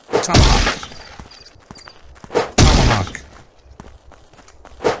 Tomahawk. Tomahawk.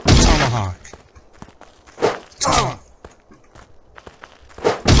 Tomahawk.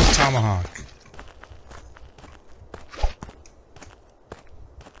 Tomahawk.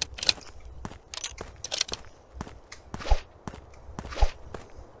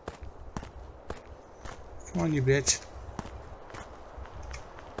 Come on, you bitch.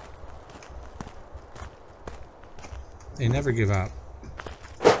 They never give up.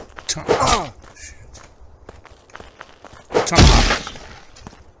 Oh, shit. Tomahawk.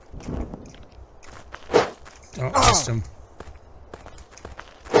 Oh, missed him.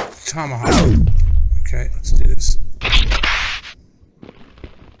 Tomahawk. Okay, let's do this.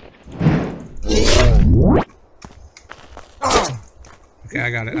 Okay,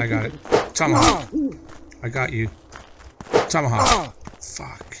 I got it. I got it. Tomahawk. I got you. Tomahawk.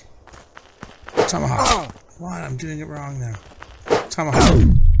 Fuck. Tomahawk. What? I'm doing it wrong now. Tomahawk.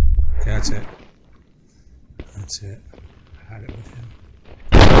 Okay, that's it. That's it. I had it with him.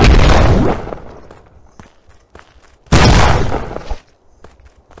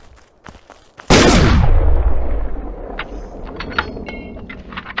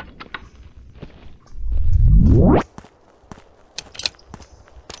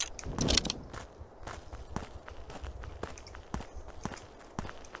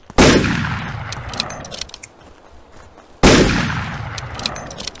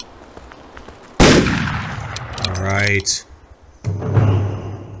 Right.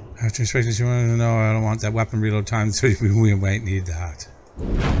 After inspecting, you want to know I don't want that weapon reload time, so we might need that.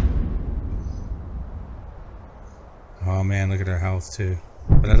 Oh man, look at our health too.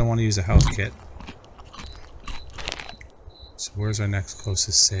 But I don't want to use a health kit. So where's our next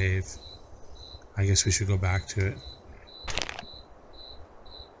closest save? I guess we should go back to it.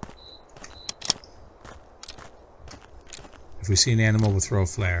 If we see an animal, we'll throw a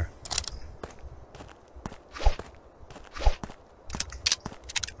flare.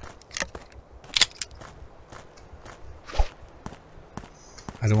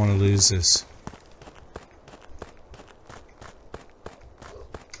 I don't want to lose this.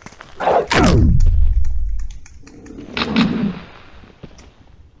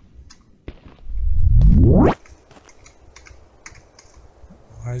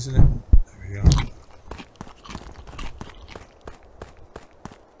 Why isn't it? There we go.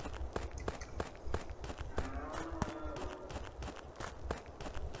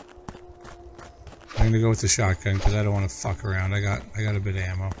 I'm gonna go with the shotgun because I don't want to fuck around. I got a bit of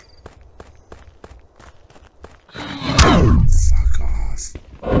ammo. Fuck off.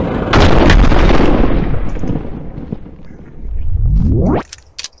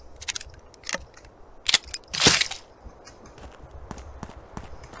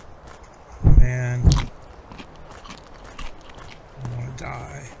 Man, I want to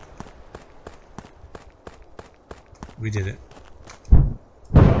die. We did it.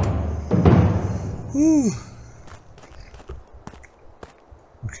 Whew.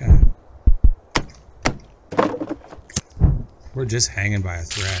 Okay. We're just hanging by a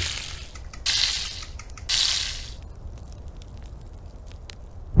thread.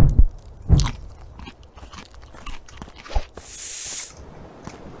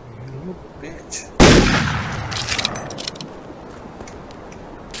 You little bitch.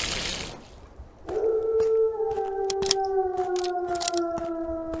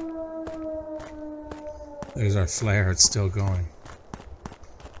 There's our flare, it's still going.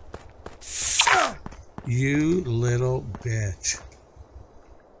 You little bitch.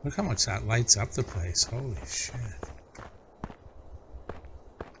 Look how much that lights up the place. Holy shit.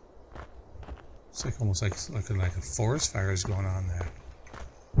 It's like almost like a forest fire is going on there.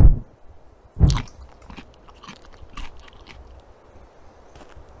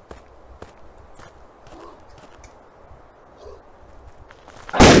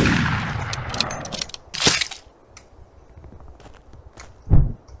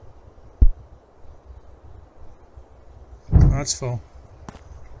 That's full.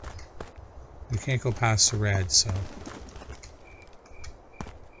 We can't go past the red, so.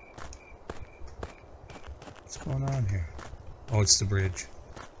 What's going on here? Oh, it's the bridge.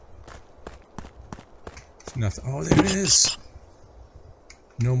 There's nothing. Oh, there it is.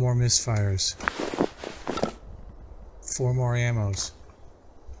 No more misfires. 4 more ammos.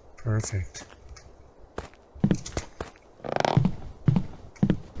 Perfect.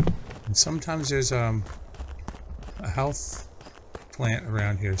 And sometimes there's a health plant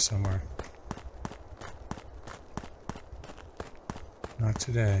around here somewhere. Not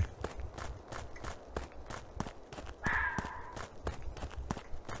today.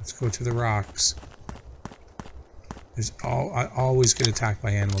 Let's go to the rocks. I always get attacked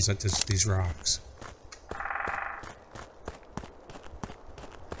by animals at these rocks.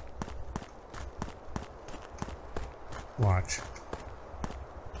 Watch.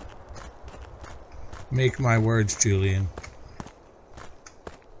 Make my words, Julian.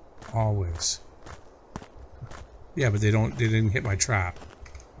 Always. Yeah, but they didn't hit my trap.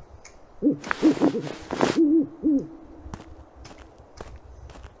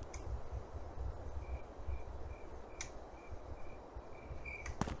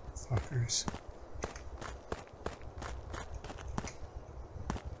 Fuckers.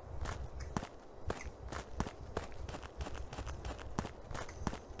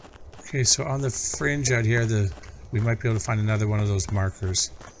 Okay, so on the fringe out here, we might be able to find another one of those markers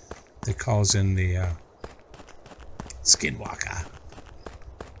that calls in the Skinwalker.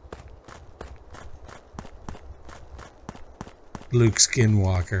 Luke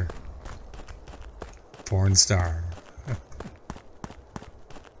Skinwalker. Porn star.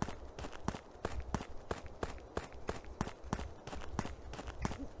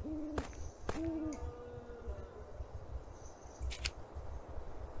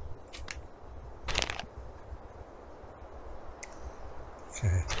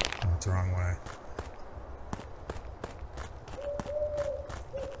 Okay, I went the wrong way.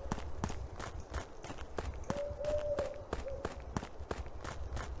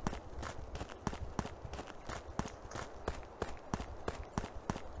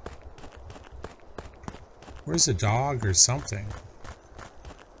 Where's the dog or something?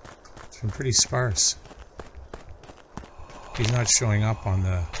 It's been pretty sparse. He's not showing up on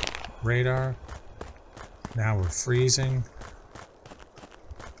the radar. Now we're freezing.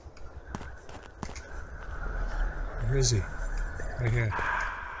 Where is he? Right here.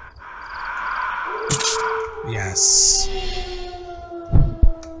 Yes.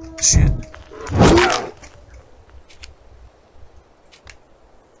 Shit.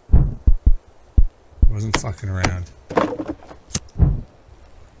 Wasn't fucking around.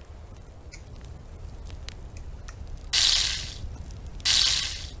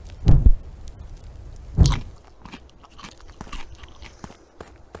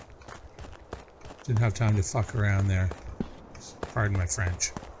 Didn't have time to fuck around there. Pardon my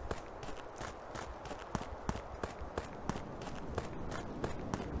French.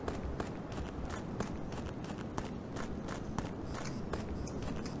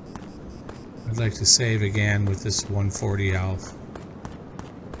 I'd like to save again with this 140 health.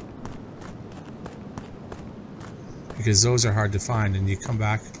 Because those are hard to find and you come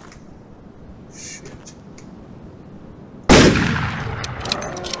back. Shit.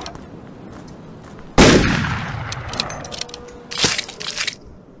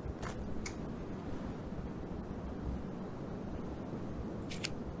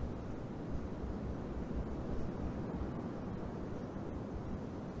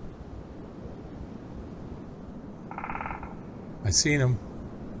 I seen him.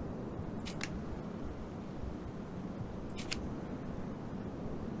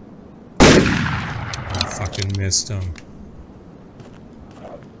 I fucking missed him.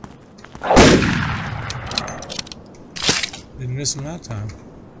 Didn't miss him that time.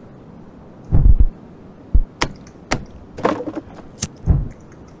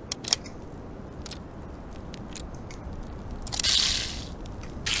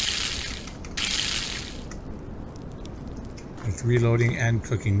 It's reloading and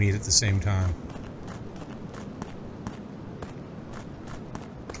cooking meat at the same time.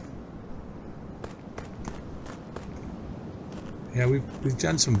 Yeah, we've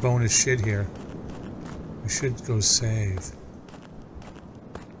done some bonus shit here. We should go save.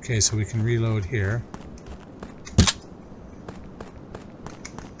 Okay, so we can reload here.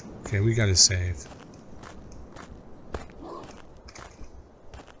 Okay, we gotta save.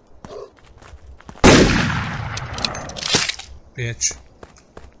 Bitch.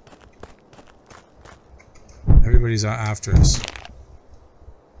 Everybody's after us.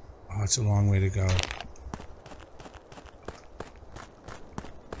 Oh, it's a long way to go.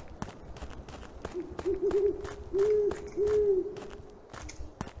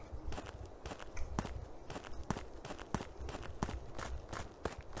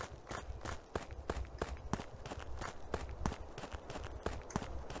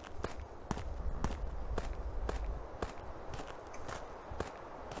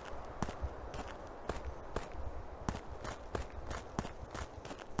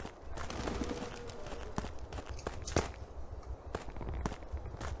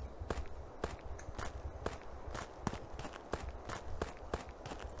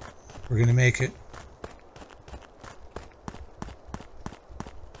 We're gonna make it.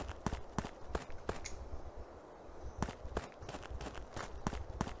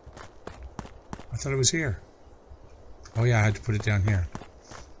 I thought it was here. Oh yeah, I had to put it down here.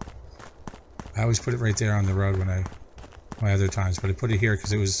 I always put it right there on the road when my other times, but I put it here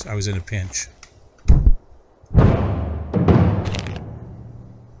because I was in a pinch. Okay,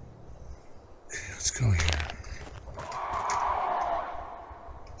 let's go here.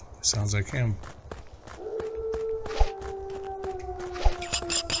 Sounds like him.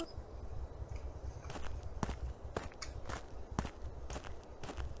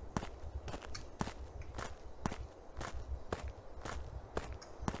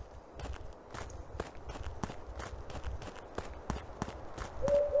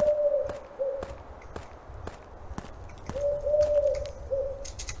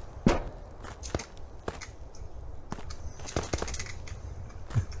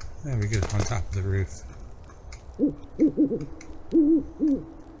 There we go, on top of the roof.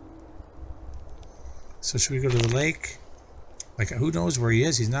 So should we go to the lake? Like, who knows where he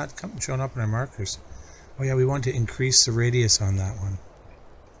is? He's not showing up in our markers. Oh yeah, we want to increase the radius on that one.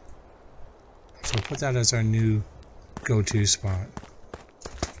 So we'll put that as our new go-to spot.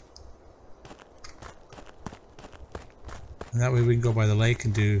 And that way we can go by the lake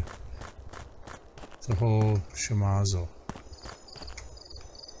and do the whole schmozzle.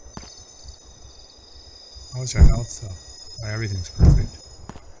 How's our health though? Oh, everything's perfect.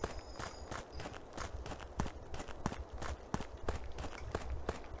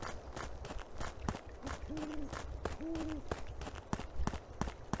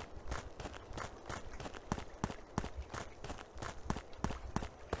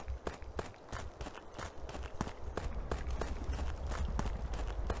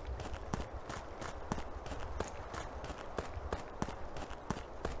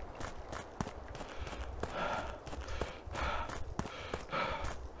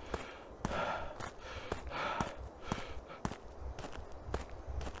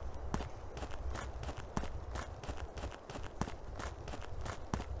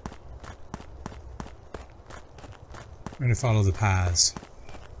 I'm going to follow the paths.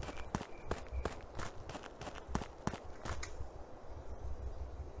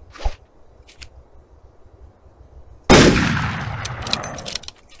 I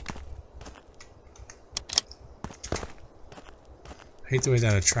hate the way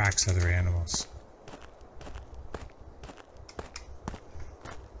that attracts other animals.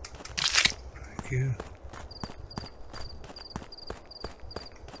 Thank you.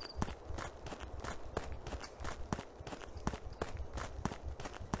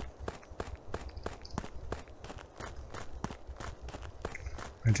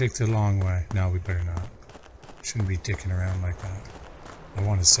 And take the long way. No, we better not. Shouldn't be dicking around like that. I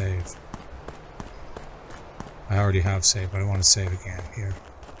want to save. I already have saved, but I want to save again here.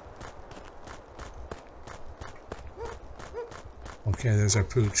 Okay, there's our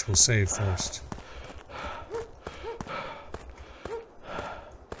pooch. We'll save first.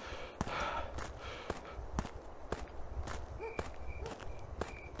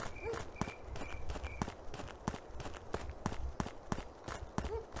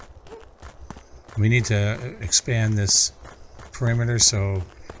 We need to expand this perimeter, so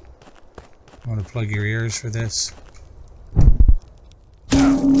I want to plug your ears for this.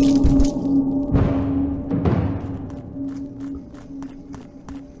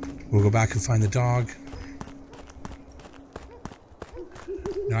 We'll go back and find the dog.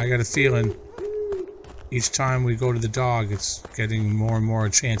 Now I got a feeling each time we go to the dog, it's getting more and more a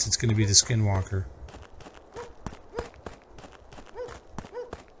chance it's going to be the Skinwalker.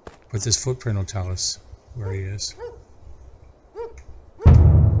 But this footprint will tell us where he is.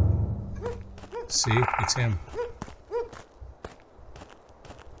 See? It's him.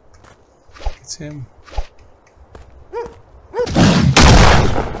 It's him.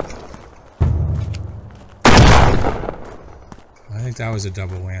 I think that was a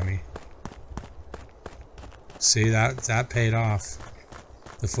double whammy. See, that paid off.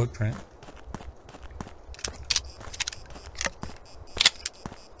 The footprint.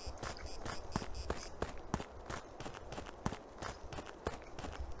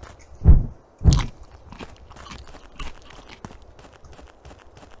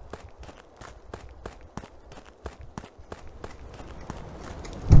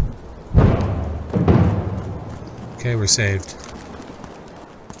 Okay, we're saved.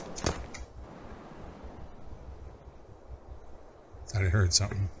 Thought I heard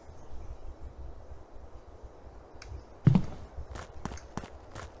something.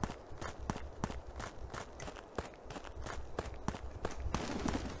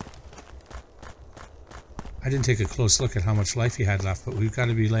 I didn't take a close look at how much life he had left, but we've got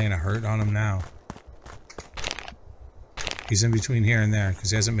to be laying a hurt on him now. He's in between here and there because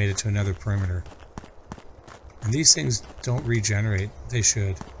he hasn't made it to another perimeter. And these things don't regenerate. They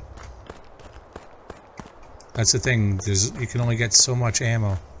should. That's the thing. You can only get so much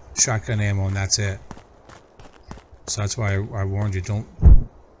ammo, shotgun ammo, and that's it. So that's why I warned you, don't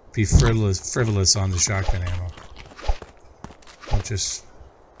be frivolous on the shotgun ammo. Don't just,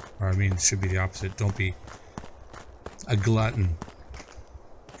 or I mean, it should be the opposite. Don't be a glutton,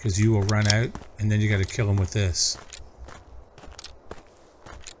 because you will run out, and then you got to kill him with this.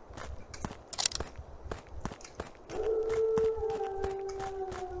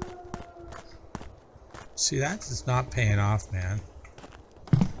 See, that's not paying off, man.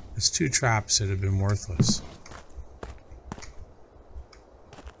 It's 2 traps that have been worthless.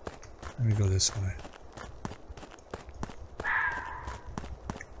 Let me go this way.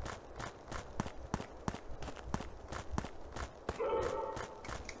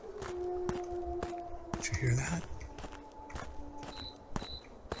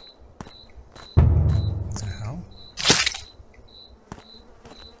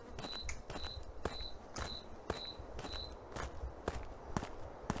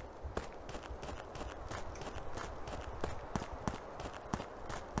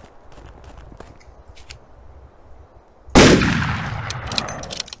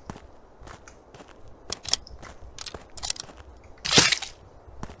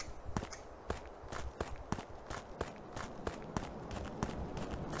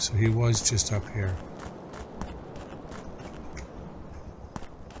 So he was just up here.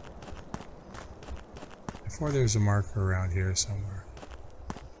 Before there's a marker around here somewhere.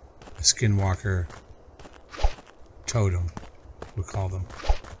 A Skinwalker totem, we call them.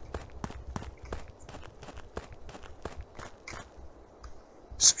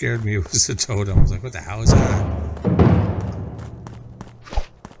 Scared me, it was the totem. I was like, what the hell is that?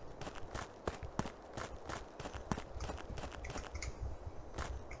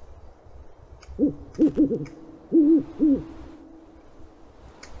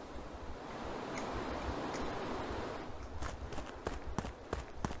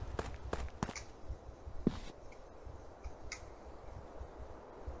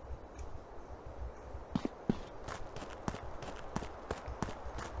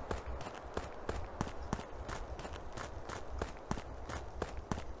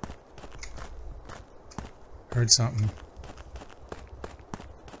 Heard something.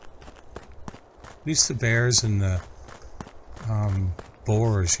 At least the bears and the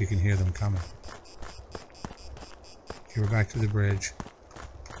boars, you can hear them coming. Okay, we're back to the bridge.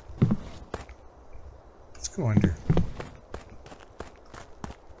 Let's go under.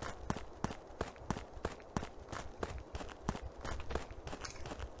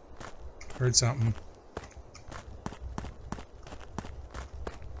 Heard something.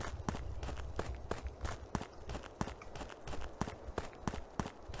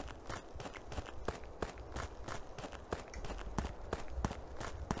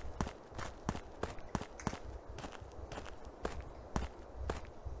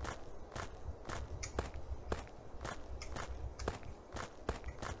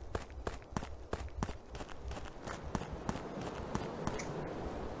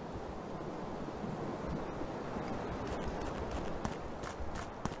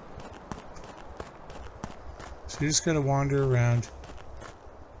 So you just gotta wander around.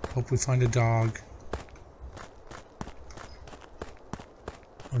 Hope we find a dog.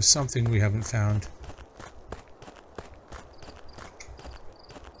 Or something we haven't found.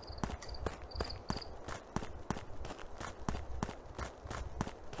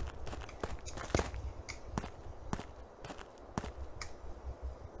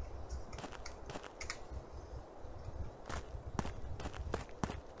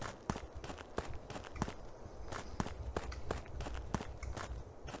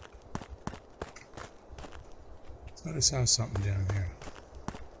 Thought I saw something down here.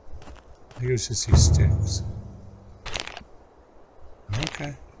 I think it was just these sticks.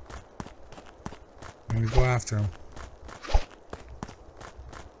 Okay. I'm gonna go after him.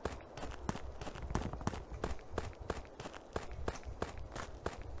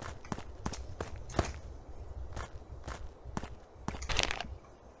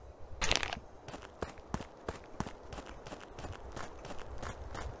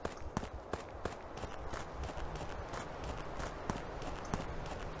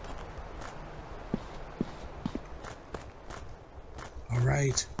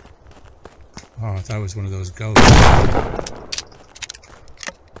 Right. Oh, I thought it was one of those ghosts.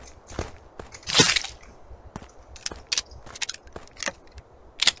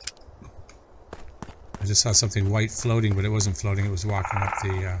 I just saw something white floating, but it wasn't floating, it was walking up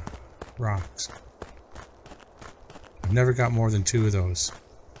the rocks. I've never got more than 2 of those.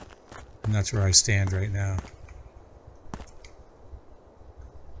 And that's where I stand right now.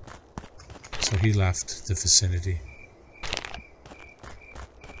 So he left the vicinity.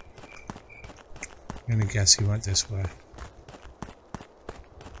 I'm gonna guess he went this way.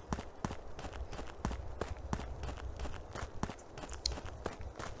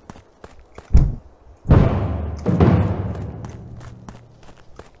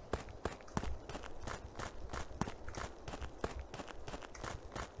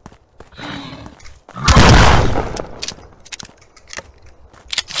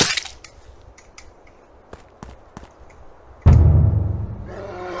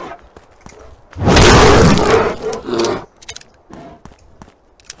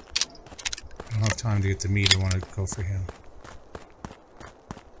 Time to get the meat, I want to go for him.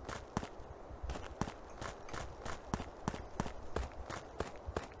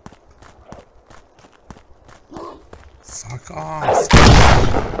 Fuck off.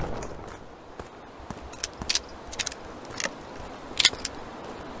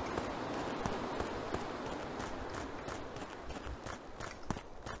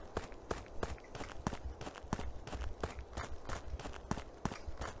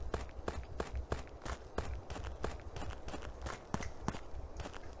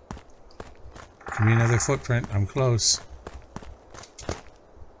 Give me another footprint. I'm close.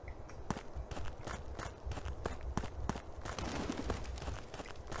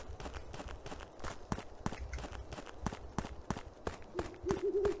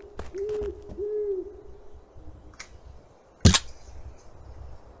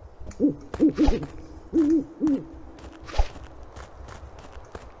 I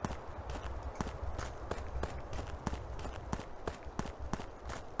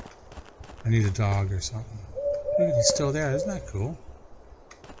need a dog or something. Look, he's still there. Isn't that cool?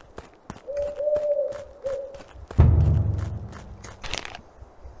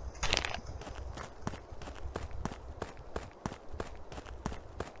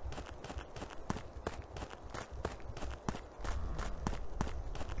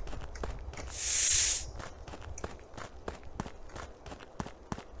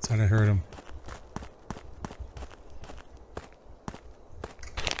 Thought I heard him.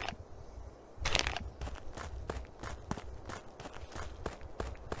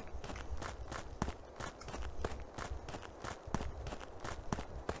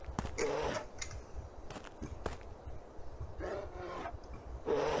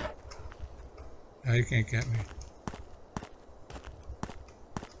 Now you can't get me.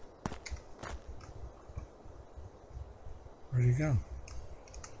 Where'd he go?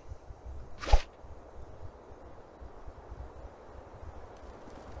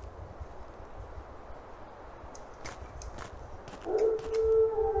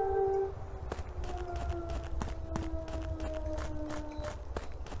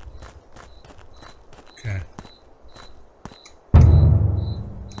 Okay.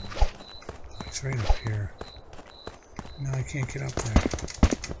 He's right up here. No, I can't get up there.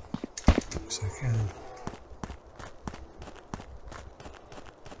 Yes, I can.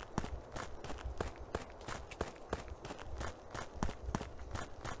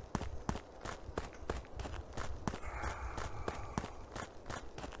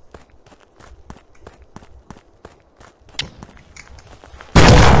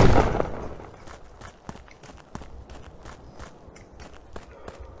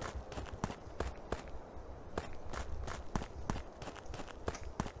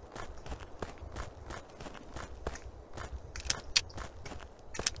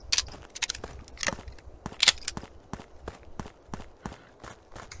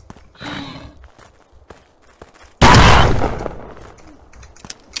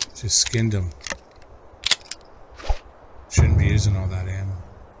 Just skinned him. Shouldn't be using all that ammo.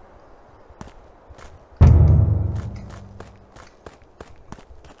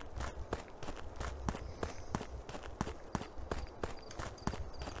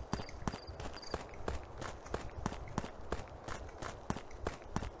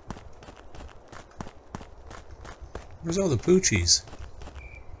 Where's all the poochies?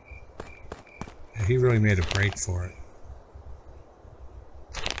 Yeah, he really made a break for it.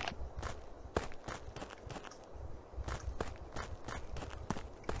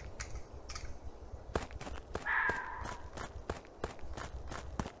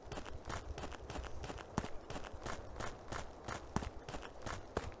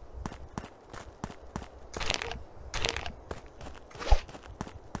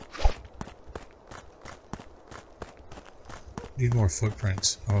 Need more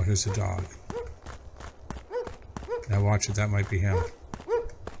footprints. Oh, here's the dog. Now watch it, that might be him.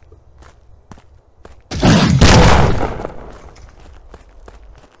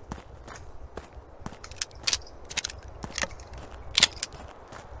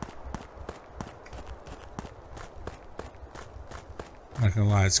 I'm not gonna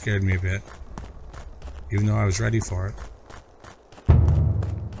lie, it scared me a bit. Even though I was ready for it.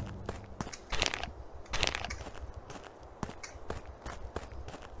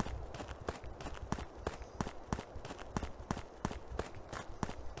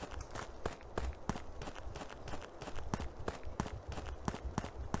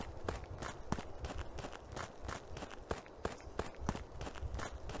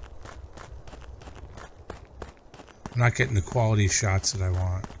 I'm not getting the quality shots that I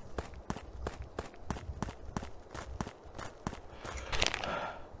want.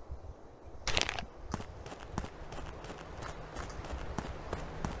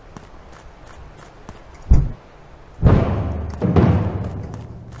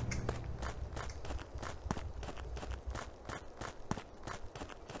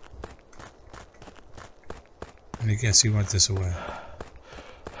 And I guess he went this way.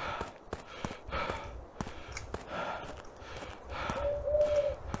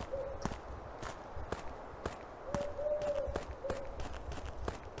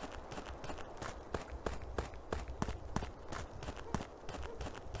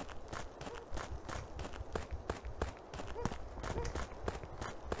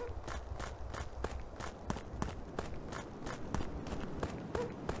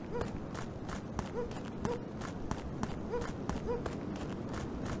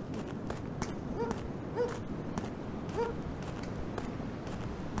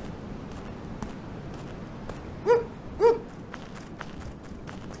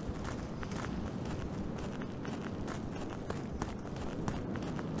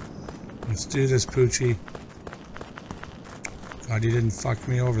 Let's do this, Poochie. God, you didn't fuck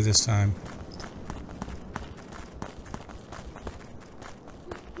me over this time.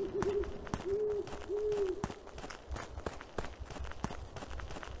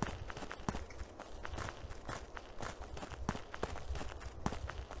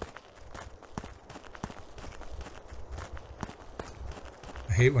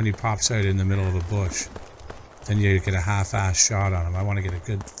 I hate when he pops out in the middle of a bush. Then you get a half-ass shot on him. I want to get a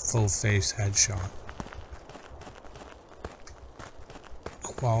good full-face headshot.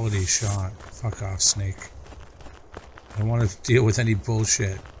 Quality shot. Fuck off, snake. I don't want to deal with any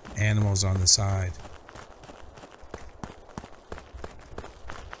bullshit animals on the side.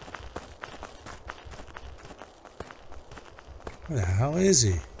 Where the hell is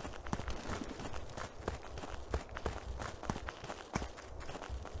he?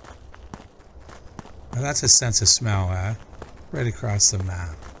 Now that's a sense of smell, huh? Right across the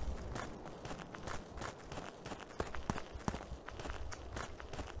map.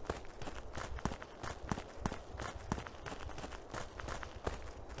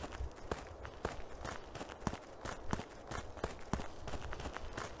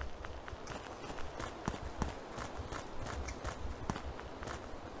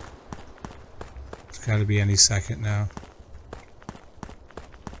 It's got to be any second now.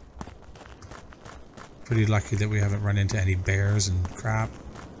 Pretty lucky that we haven't run into any bears and crap.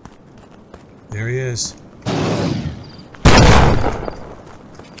 There he is.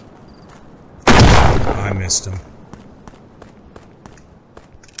 I missed him.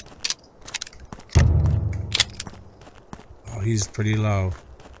 Oh, he's pretty low.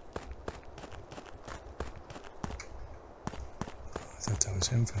 I thought that was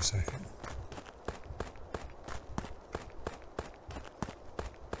him for a second.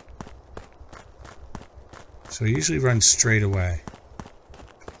 So he usually runs straight away.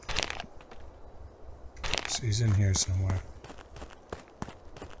 So he's in here somewhere.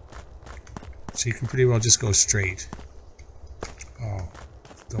 So you can pretty well just go straight. Oh,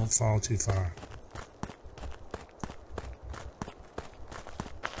 don't fall too far.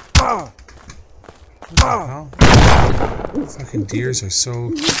 Oh! What the hell? Fucking deers are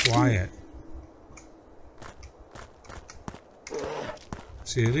so quiet.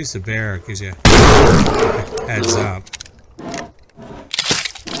 See, at least the bear gives you heads up.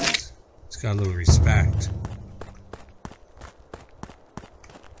 It's got a little respect.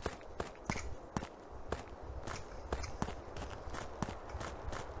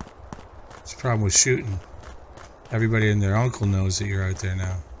 It's the problem with shooting. Everybody and their uncle knows that you're out there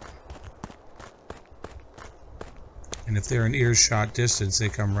now. And if they're in earshot distance, they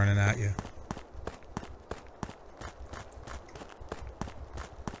come running at you.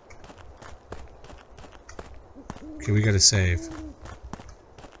 Okay, we gotta save.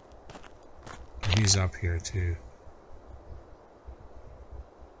 He's up here too.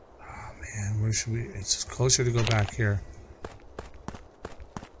 Oh man, where should we? It's closer to go back here.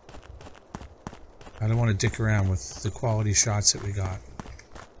 I don't want to dick around with the quality shots that we got.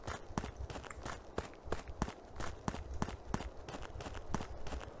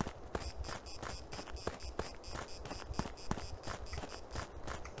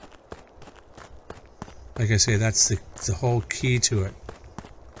 Like I say, that's the whole key to it,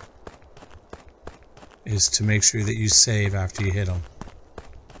 is to make sure that you save after you hit them.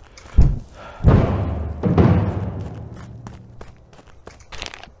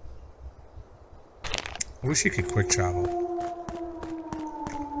 I wish you could quick travel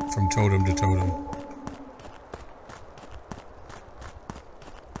from totem to totem.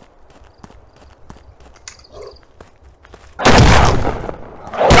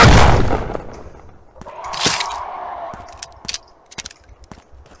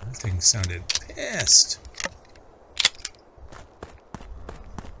 Thing sounded pissed.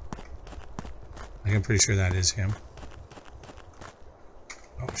 I'm pretty sure that is him.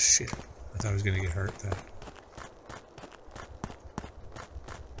 Oh shit. I thought I was gonna get hurt there.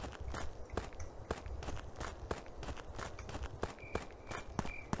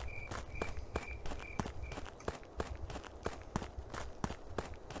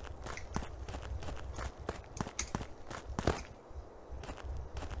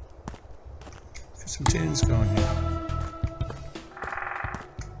 Some tins going here.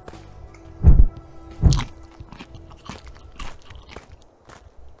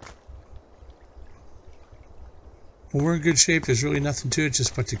 Well, we're in good shape. There's really nothing to it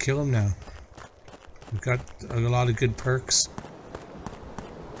just but to kill him now. We've got a lot of good perks.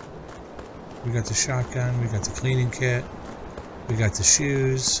 We got the shotgun, we got the cleaning kit, we got the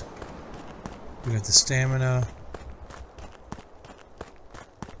shoes, we got the stamina.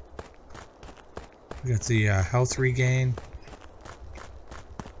 We got the health regain.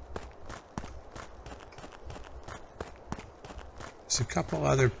 There's a couple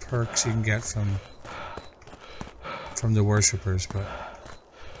other perks you can get from the worshippers, but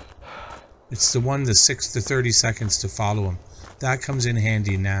it's the 6 to 30 seconds to follow them. That comes in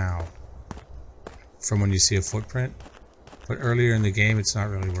handy now from when you see a footprint, but earlier in the game it's not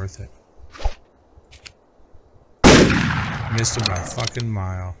really worth it. Missed him by a fucking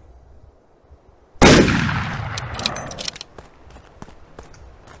mile.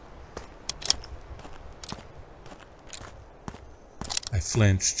 I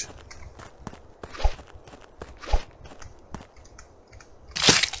flinched.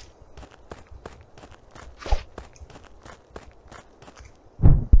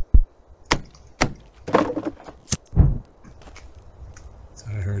 Thought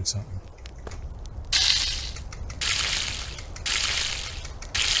I heard something.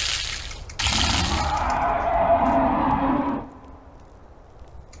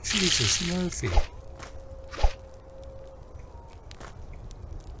 Jesus Murphy.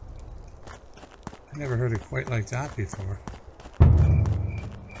 I never heard it quite like that before.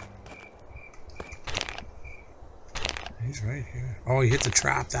 He's right here. Oh, he hit the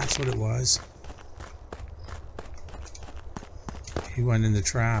trap. That's what it was. He went in the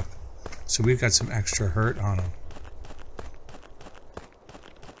trap. So we've got some extra hurt on him.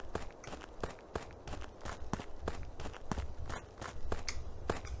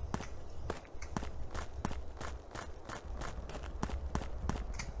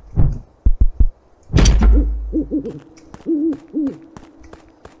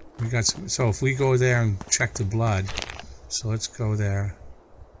 We got some, so if we go there and check the blood, so let's go there,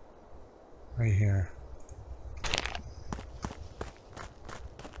 right here.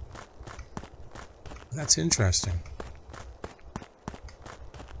 That's interesting.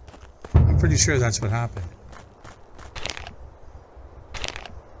 I'm pretty sure that's what happened.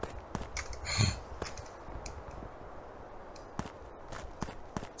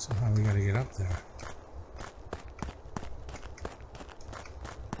 Somehow we gotta get up there.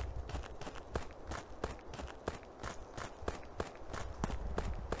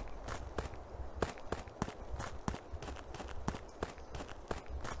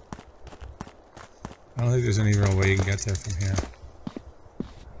 I don't think there's any real way you can get there from here.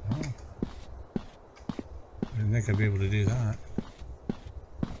 Oh. I didn't think I'd be able to do that.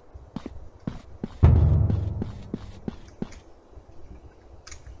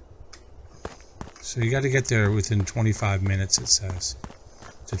 So you got to get there within 25 minutes, it says,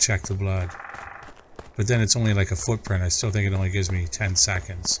 to check the blood. But then it's only like a footprint. I still think it only gives me 10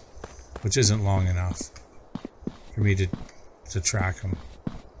 seconds, which isn't long enough for me to track them.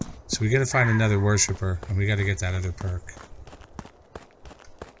 So we gotta find another worshipper, and we gotta get that other perk.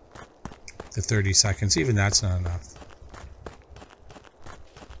 The 30 seconds, even that's not enough.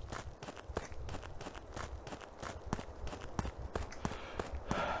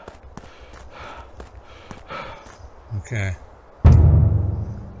 Okay.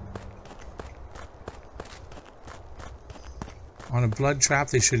 On a blood trap,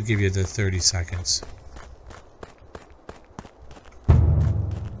 they should give you the 30 seconds.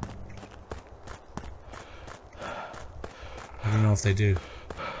 I don't know if they do.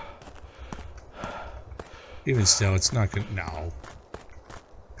 Even still, it's not good. No.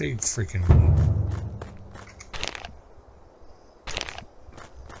 Big freaking whoop.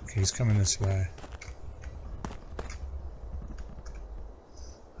 Okay, he's coming this way.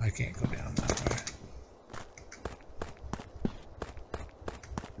 I can't go down that way.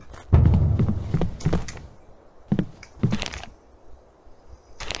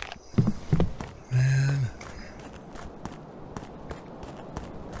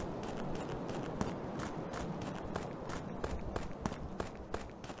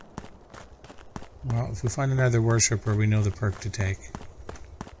 Well, if we find another worshipper, we know the perk to take.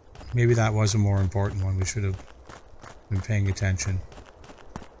 Maybe that was a more important one. We should have been paying attention.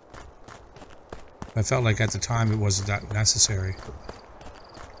 I felt like at the time it wasn't that necessary.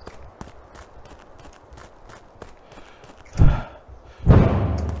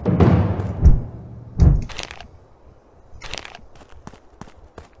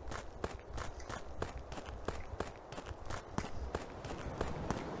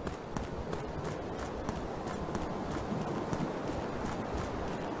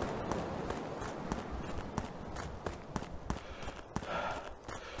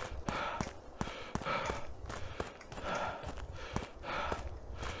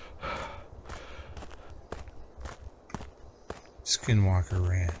 Skinwalker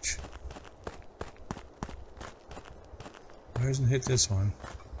Ranch. Why doesn't hit this one?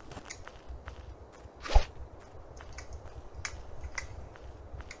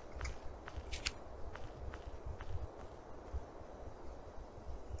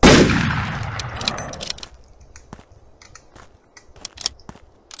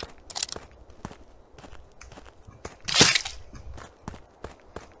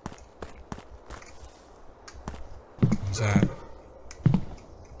 What's that?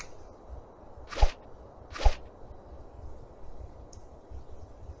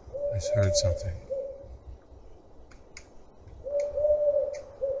 I just heard something.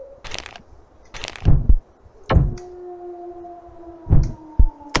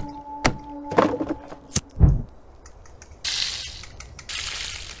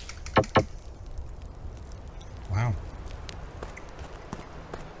 Wow.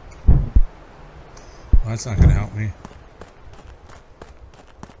 Well, that's not going to help me.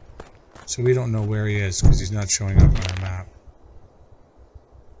 So we don't know where he is because he's not showing up on our map.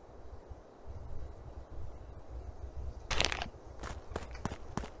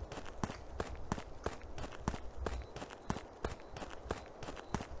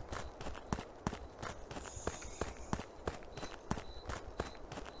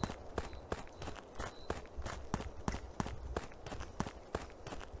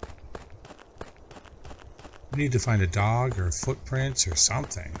 We need to find a dog or footprints or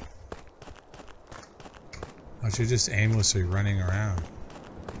something. Else you're just aimlessly running around.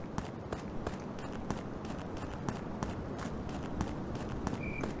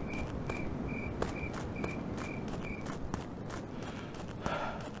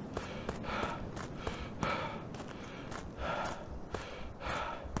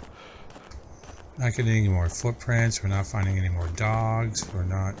 Not getting any more footprints. We're not finding any more dogs. We're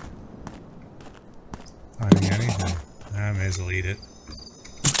not finding anything. I may as well eat it.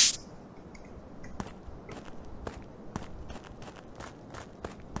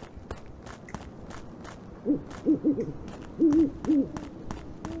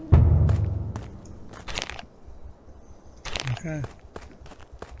 Okay.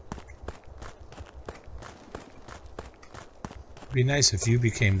 It'd be nice if you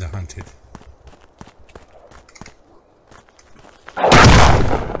became the hunted.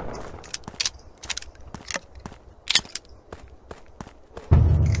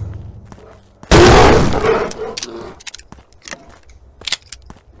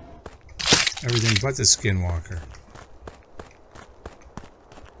 Everything but the Skinwalker.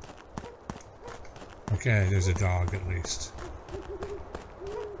 Okay, there's a dog at least.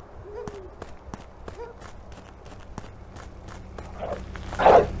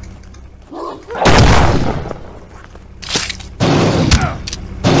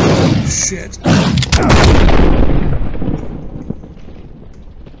 Shit.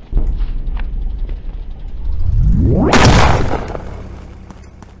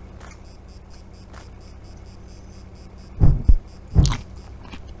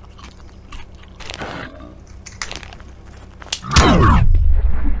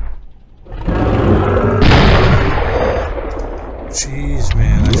 Jeez,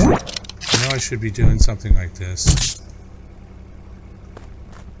 man, I should be doing something like this.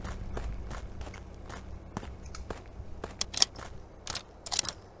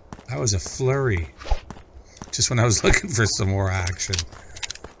 That was a flurry. Just when I was looking for some more action.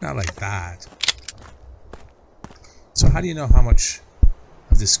 Not like that. So how do you know how much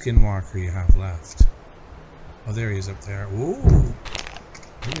of the Skinwalker you have left? Oh, there he is up there. Ooh,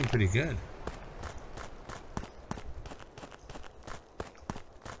 you're doing pretty good.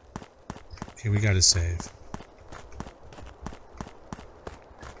 Okay, we gotta save.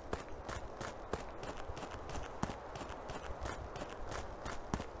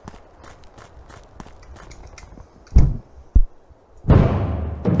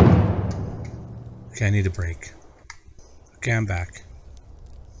 Okay, I need a break. Okay, I'm back.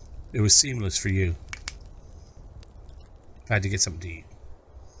 It was seamless for you. I had to get something to eat.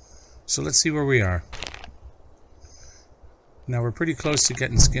 So let's see where we are. Now we're pretty close to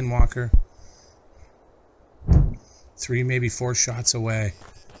getting Skinwalker. 3, maybe 4 shots away.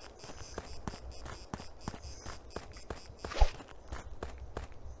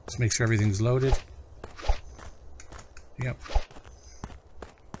 Let's make sure everything's loaded. Yep.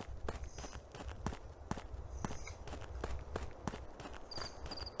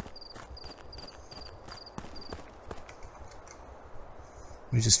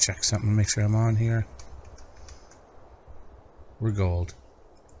 Let me just check something, make sure I'm on here. We're gold.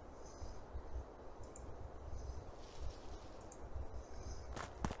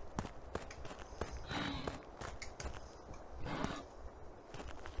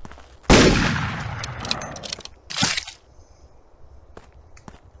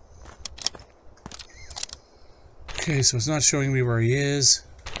 Okay, so it's not showing me where he is.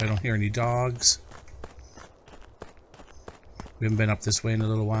 I don't hear any dogs. We haven't been up this way in a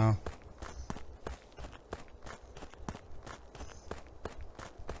little while.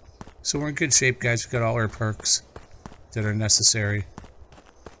 So we're in good shape, guys. We've got all our perks that are necessary.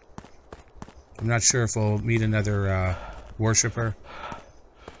 I'm not sure if we'll meet another worshiper.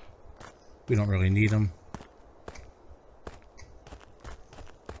 We don't really need them.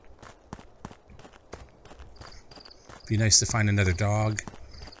 Be nice to find another dog.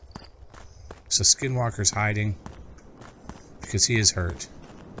 So Skinwalker's hiding because he is hurt.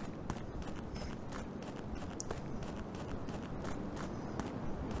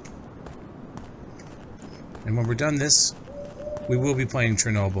 And when we're done this, we will be playing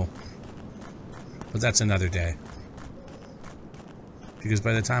Chernobyl. But that's another day. Because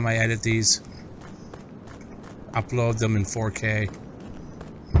by the time I edit these, upload them in 4K,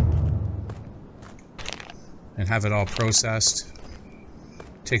 and have it all processed,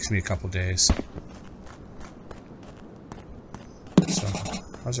 takes me a couple days. So,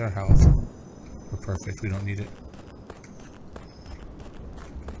 how's our health? We're perfect, we don't need it.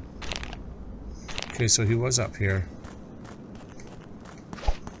 Okay, so he was up here.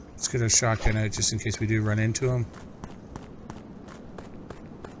 Let's get our shotgun out just in case we do run into him.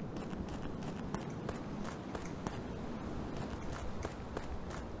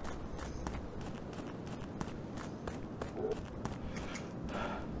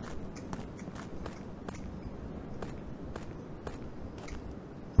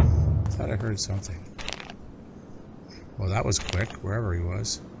 Thought I heard something. Well, that was quick, wherever he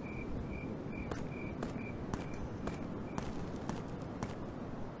was.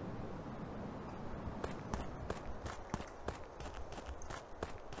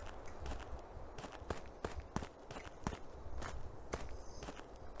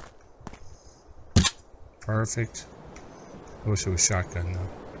 Perfect. I wish it was shotgun though.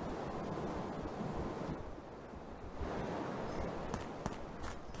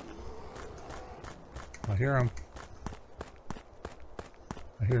 I hear him.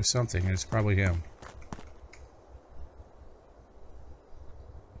 I hear something, and it's probably him.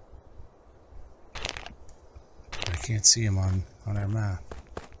 I can't see him on our map.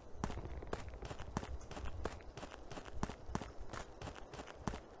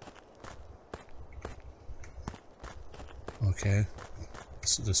 Okay,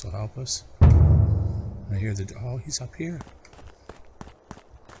 so this will help us. I hear the... oh, he's up here.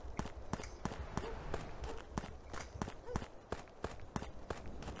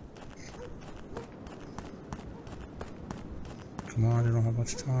 Come on, I don't have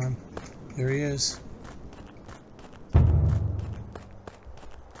much time. There he is. He's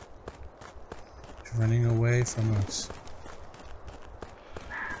running away from us.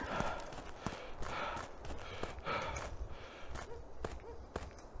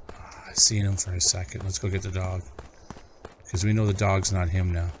 I seen him for a second. Let's go get the dog. Because we know the dog's not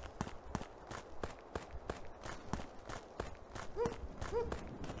him now.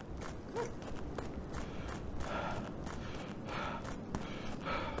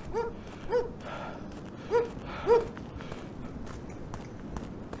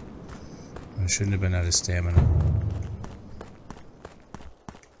 I shouldn't have been out of stamina.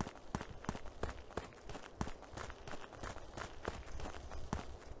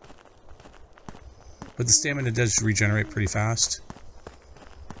 But the stamina does regenerate pretty fast.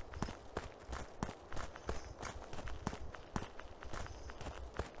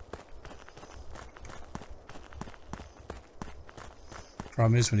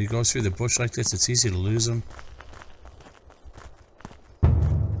 Problem is, when he goes through the bush like this, it's easy to lose him. I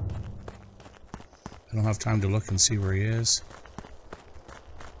don't have time to look and see where he is.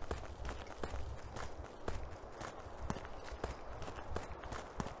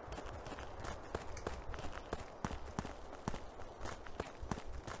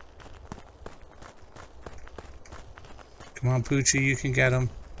 Come on, Poochie, you can get him.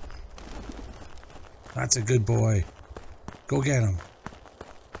 That's a good boy. Go get him.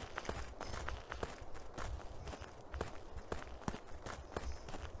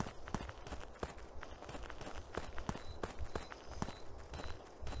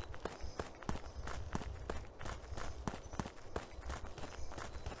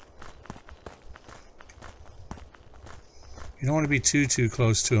 You don't want to be too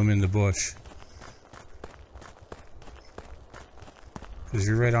close to him in the bush. Because if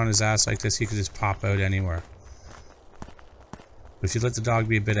you're right on his ass like this, he could just pop out anywhere. But if you let the dog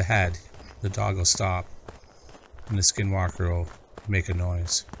be a bit ahead, the dog will stop. And the Skinwalker will make a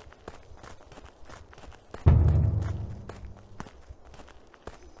noise.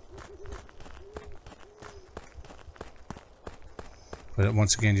 But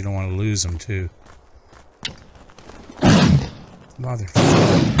once again, you don't want to lose him too. Motherfucker.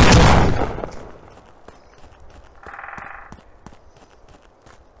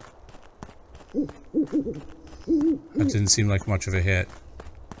 That didn't seem like much of a hit.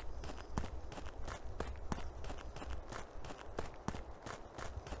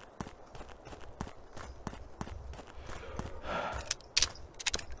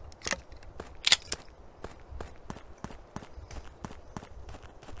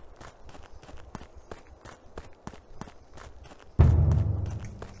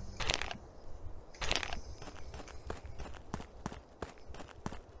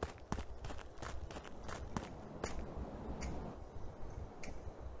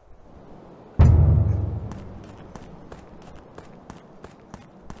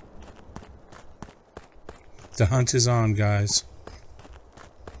 The hunt is on, guys.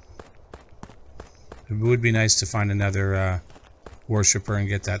 It would be nice to find another worshiper and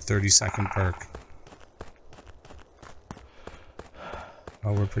get that 30-second perk.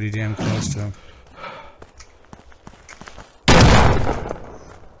 Oh, we're pretty damn close to him.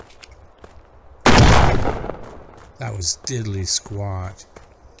 That was diddly squat.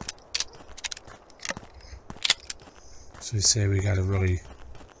 So we say we gotta really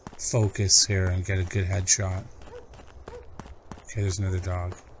focus here and get a good headshot. Okay, there's another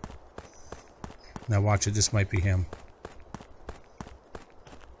dog. Now watch it, this might be him.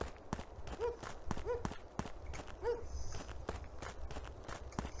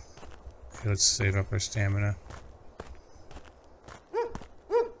 Okay, let's save up our stamina.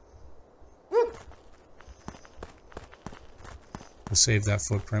 We'll save that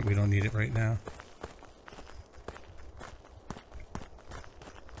footprint, we don't need it right now.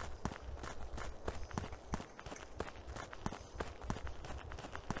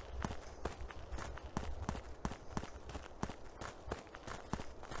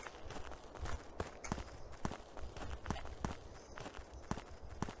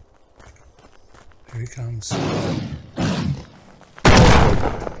 Here he comes. I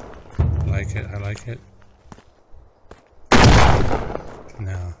like it, I like it.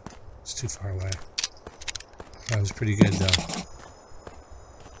 No, it's too far away. That was pretty good though.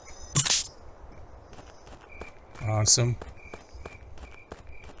 Awesome.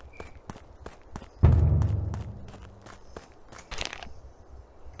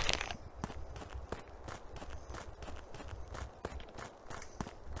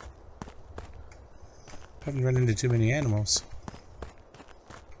 Haven't run into too many animals.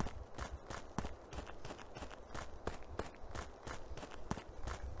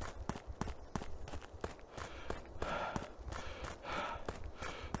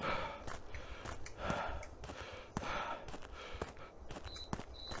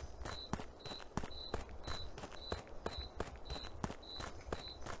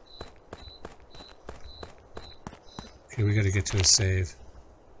 Okay, we gotta get to a save.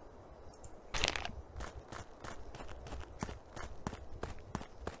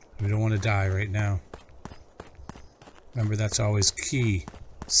 We don't want to die right now. Remember, that's always key,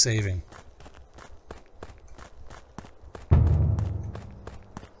 saving.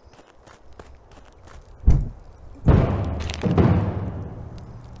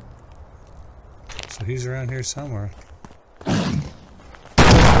 So he's around here somewhere.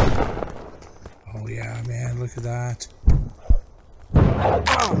 Oh yeah, man, look at that.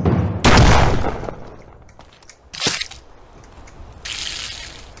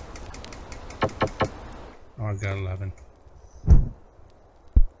 Oh, I got 11.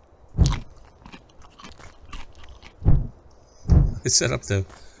 I set up the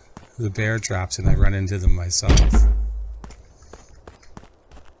bear traps and I run into them myself.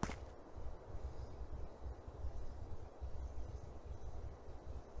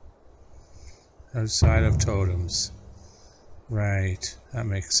 Outside of totems. Right, that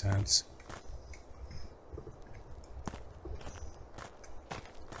makes sense.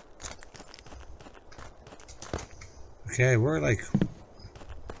 Okay, we're like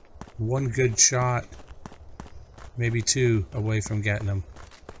one good shot, maybe two away from getting them.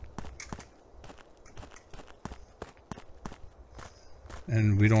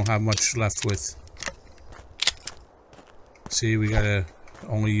 And we don't have much left with. See, we gotta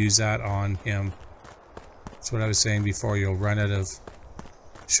only use that on him. That's what I was saying before, you'll run out of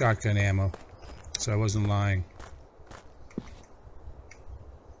shotgun ammo. So I wasn't lying.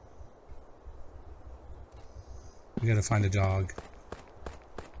 We gotta find a dog.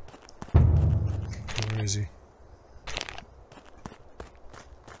 Where is he?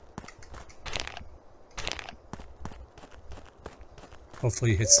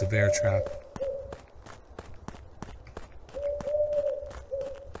 Hopefully he hits the bear trap.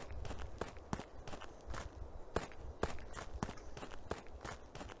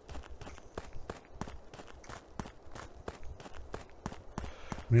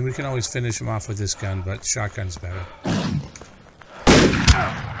 I mean, we can always finish him off with this gun, but shotgun's better.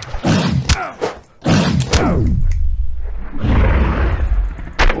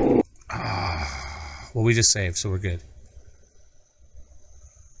 Well, we just saved, so we're good.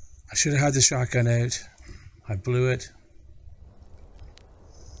 I should have had the shotgun out. I blew it.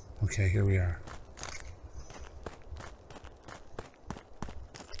 Okay, here we are.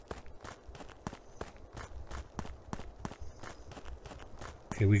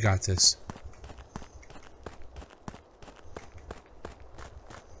 Okay, we got this.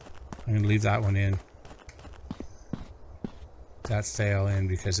 I'm gonna leave that one in. That fail in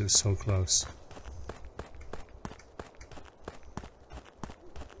because it was so close.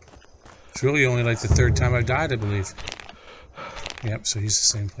 It's really only like the third time I've died, I believe. Yep, so he's the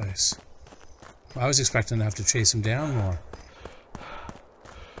same place. I was expecting to have to chase him down more.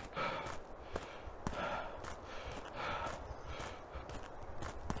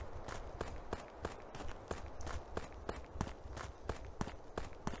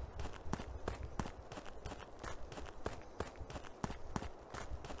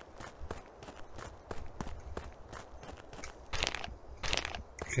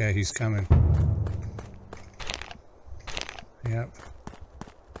 Okay, he's coming. Yep.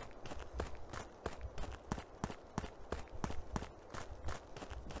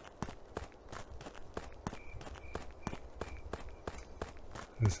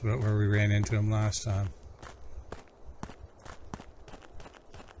 This is about where we ran into him last time.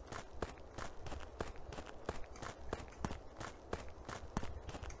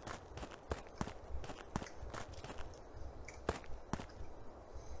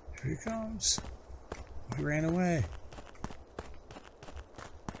 Here he comes. He ran away.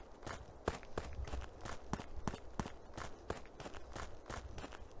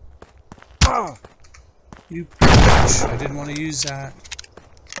 Oh! You bitch. I didn't want to use that.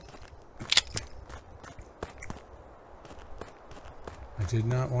 I did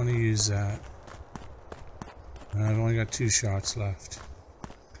not want to use that. And I've only got 2 shots left.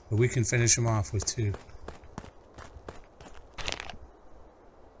 But we can finish him off with 2.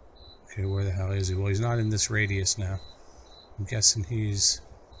 Okay, where the hell is he? Well, he's not in this radius now. I'm guessing he's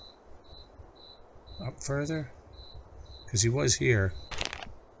up further? Because he was here.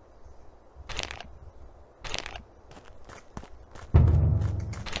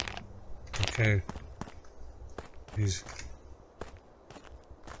 Okay. He's...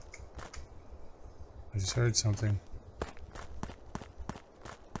 I just heard something.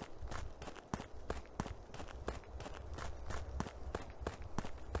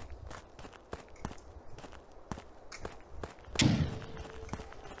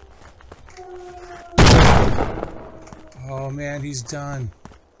 Oh man, he's done.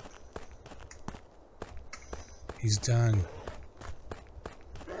 He's done.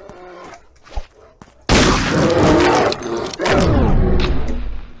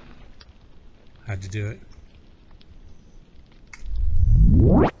 Had to do it.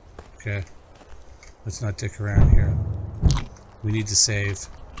 Okay. Let's not dick around here. We need to save.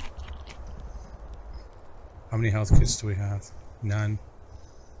 How many health kits do we have? None.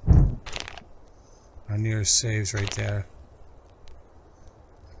 Our nearest save's right there.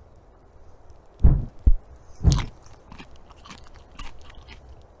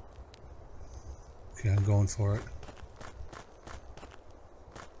 Okay, I'm going for it.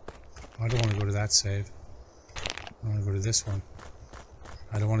 I don't want to go to that save. I want to go to this one.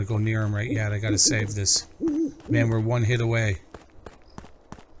 I don't want to go near him right yet. I gotta save this. Man, we're 1 hit away.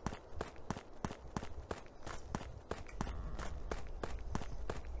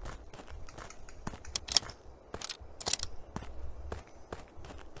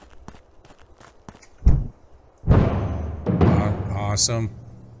 Awesome.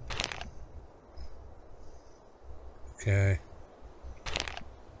 Okay.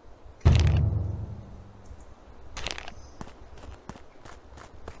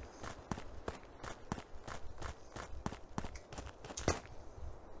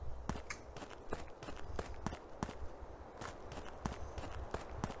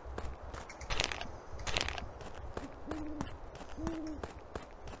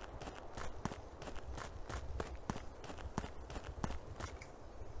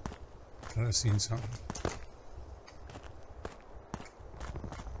 I've seen something.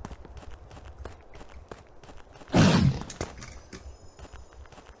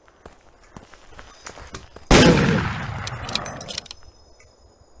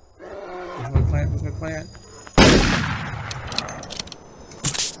 Where's my plant? Where's my plant?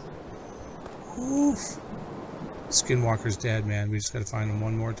 Oof. Skinwalker's dead, man. We just gotta find him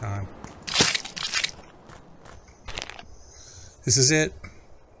one more time. This is it.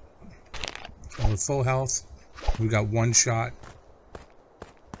 We're full health. We got 1 shot.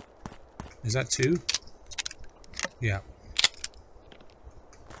 Is that 2? Yeah.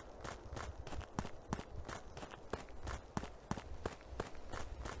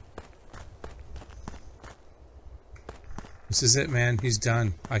 This is it, man. He's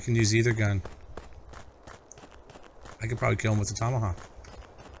done. I can use either gun. I could probably kill him with the tomahawk.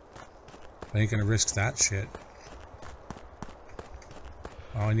 I ain't gonna risk that shit.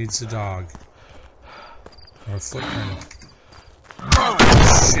 All I need is a dog. Or a footprint.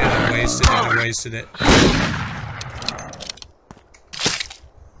 Shit, I wasted it. I wasted it.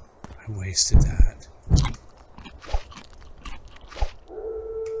 I wasted that.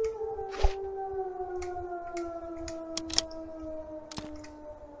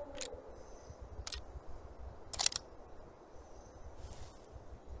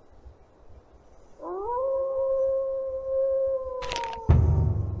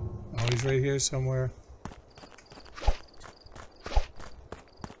 He's right here somewhere.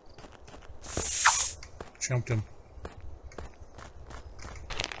 Jumped him.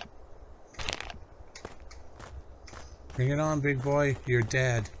 Bring it on, big boy. You're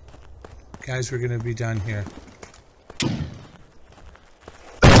dead. Guys, we're gonna be done here.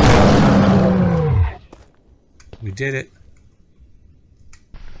 We did it.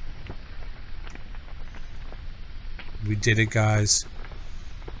 We did it, guys.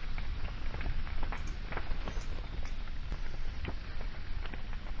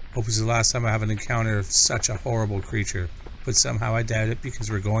 Hope it's the last time I have an encounter of such a horrible creature. But somehow I doubt it because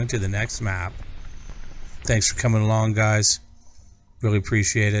we're going to the next map. Thanks for coming along, guys. Really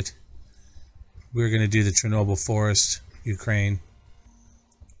appreciate it. We're going to do the Chernobyl Forest, Ukraine.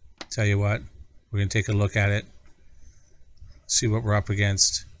 Tell you what, we're going to take a look at it. See what we're up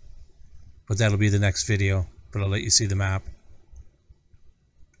against. But that'll be the next video. But I'll let you see the map.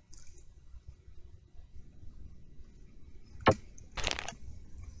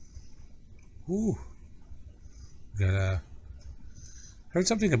 Ooh. Got a... Heard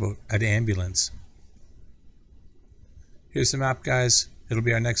something about an ambulance. Here's the map, guys. It'll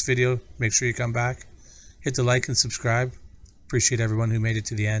be our next video. Make sure you come back. Hit the like and subscribe. Appreciate everyone who made it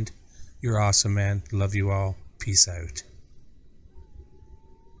to the end. You're awesome, man. Love you all. Peace out.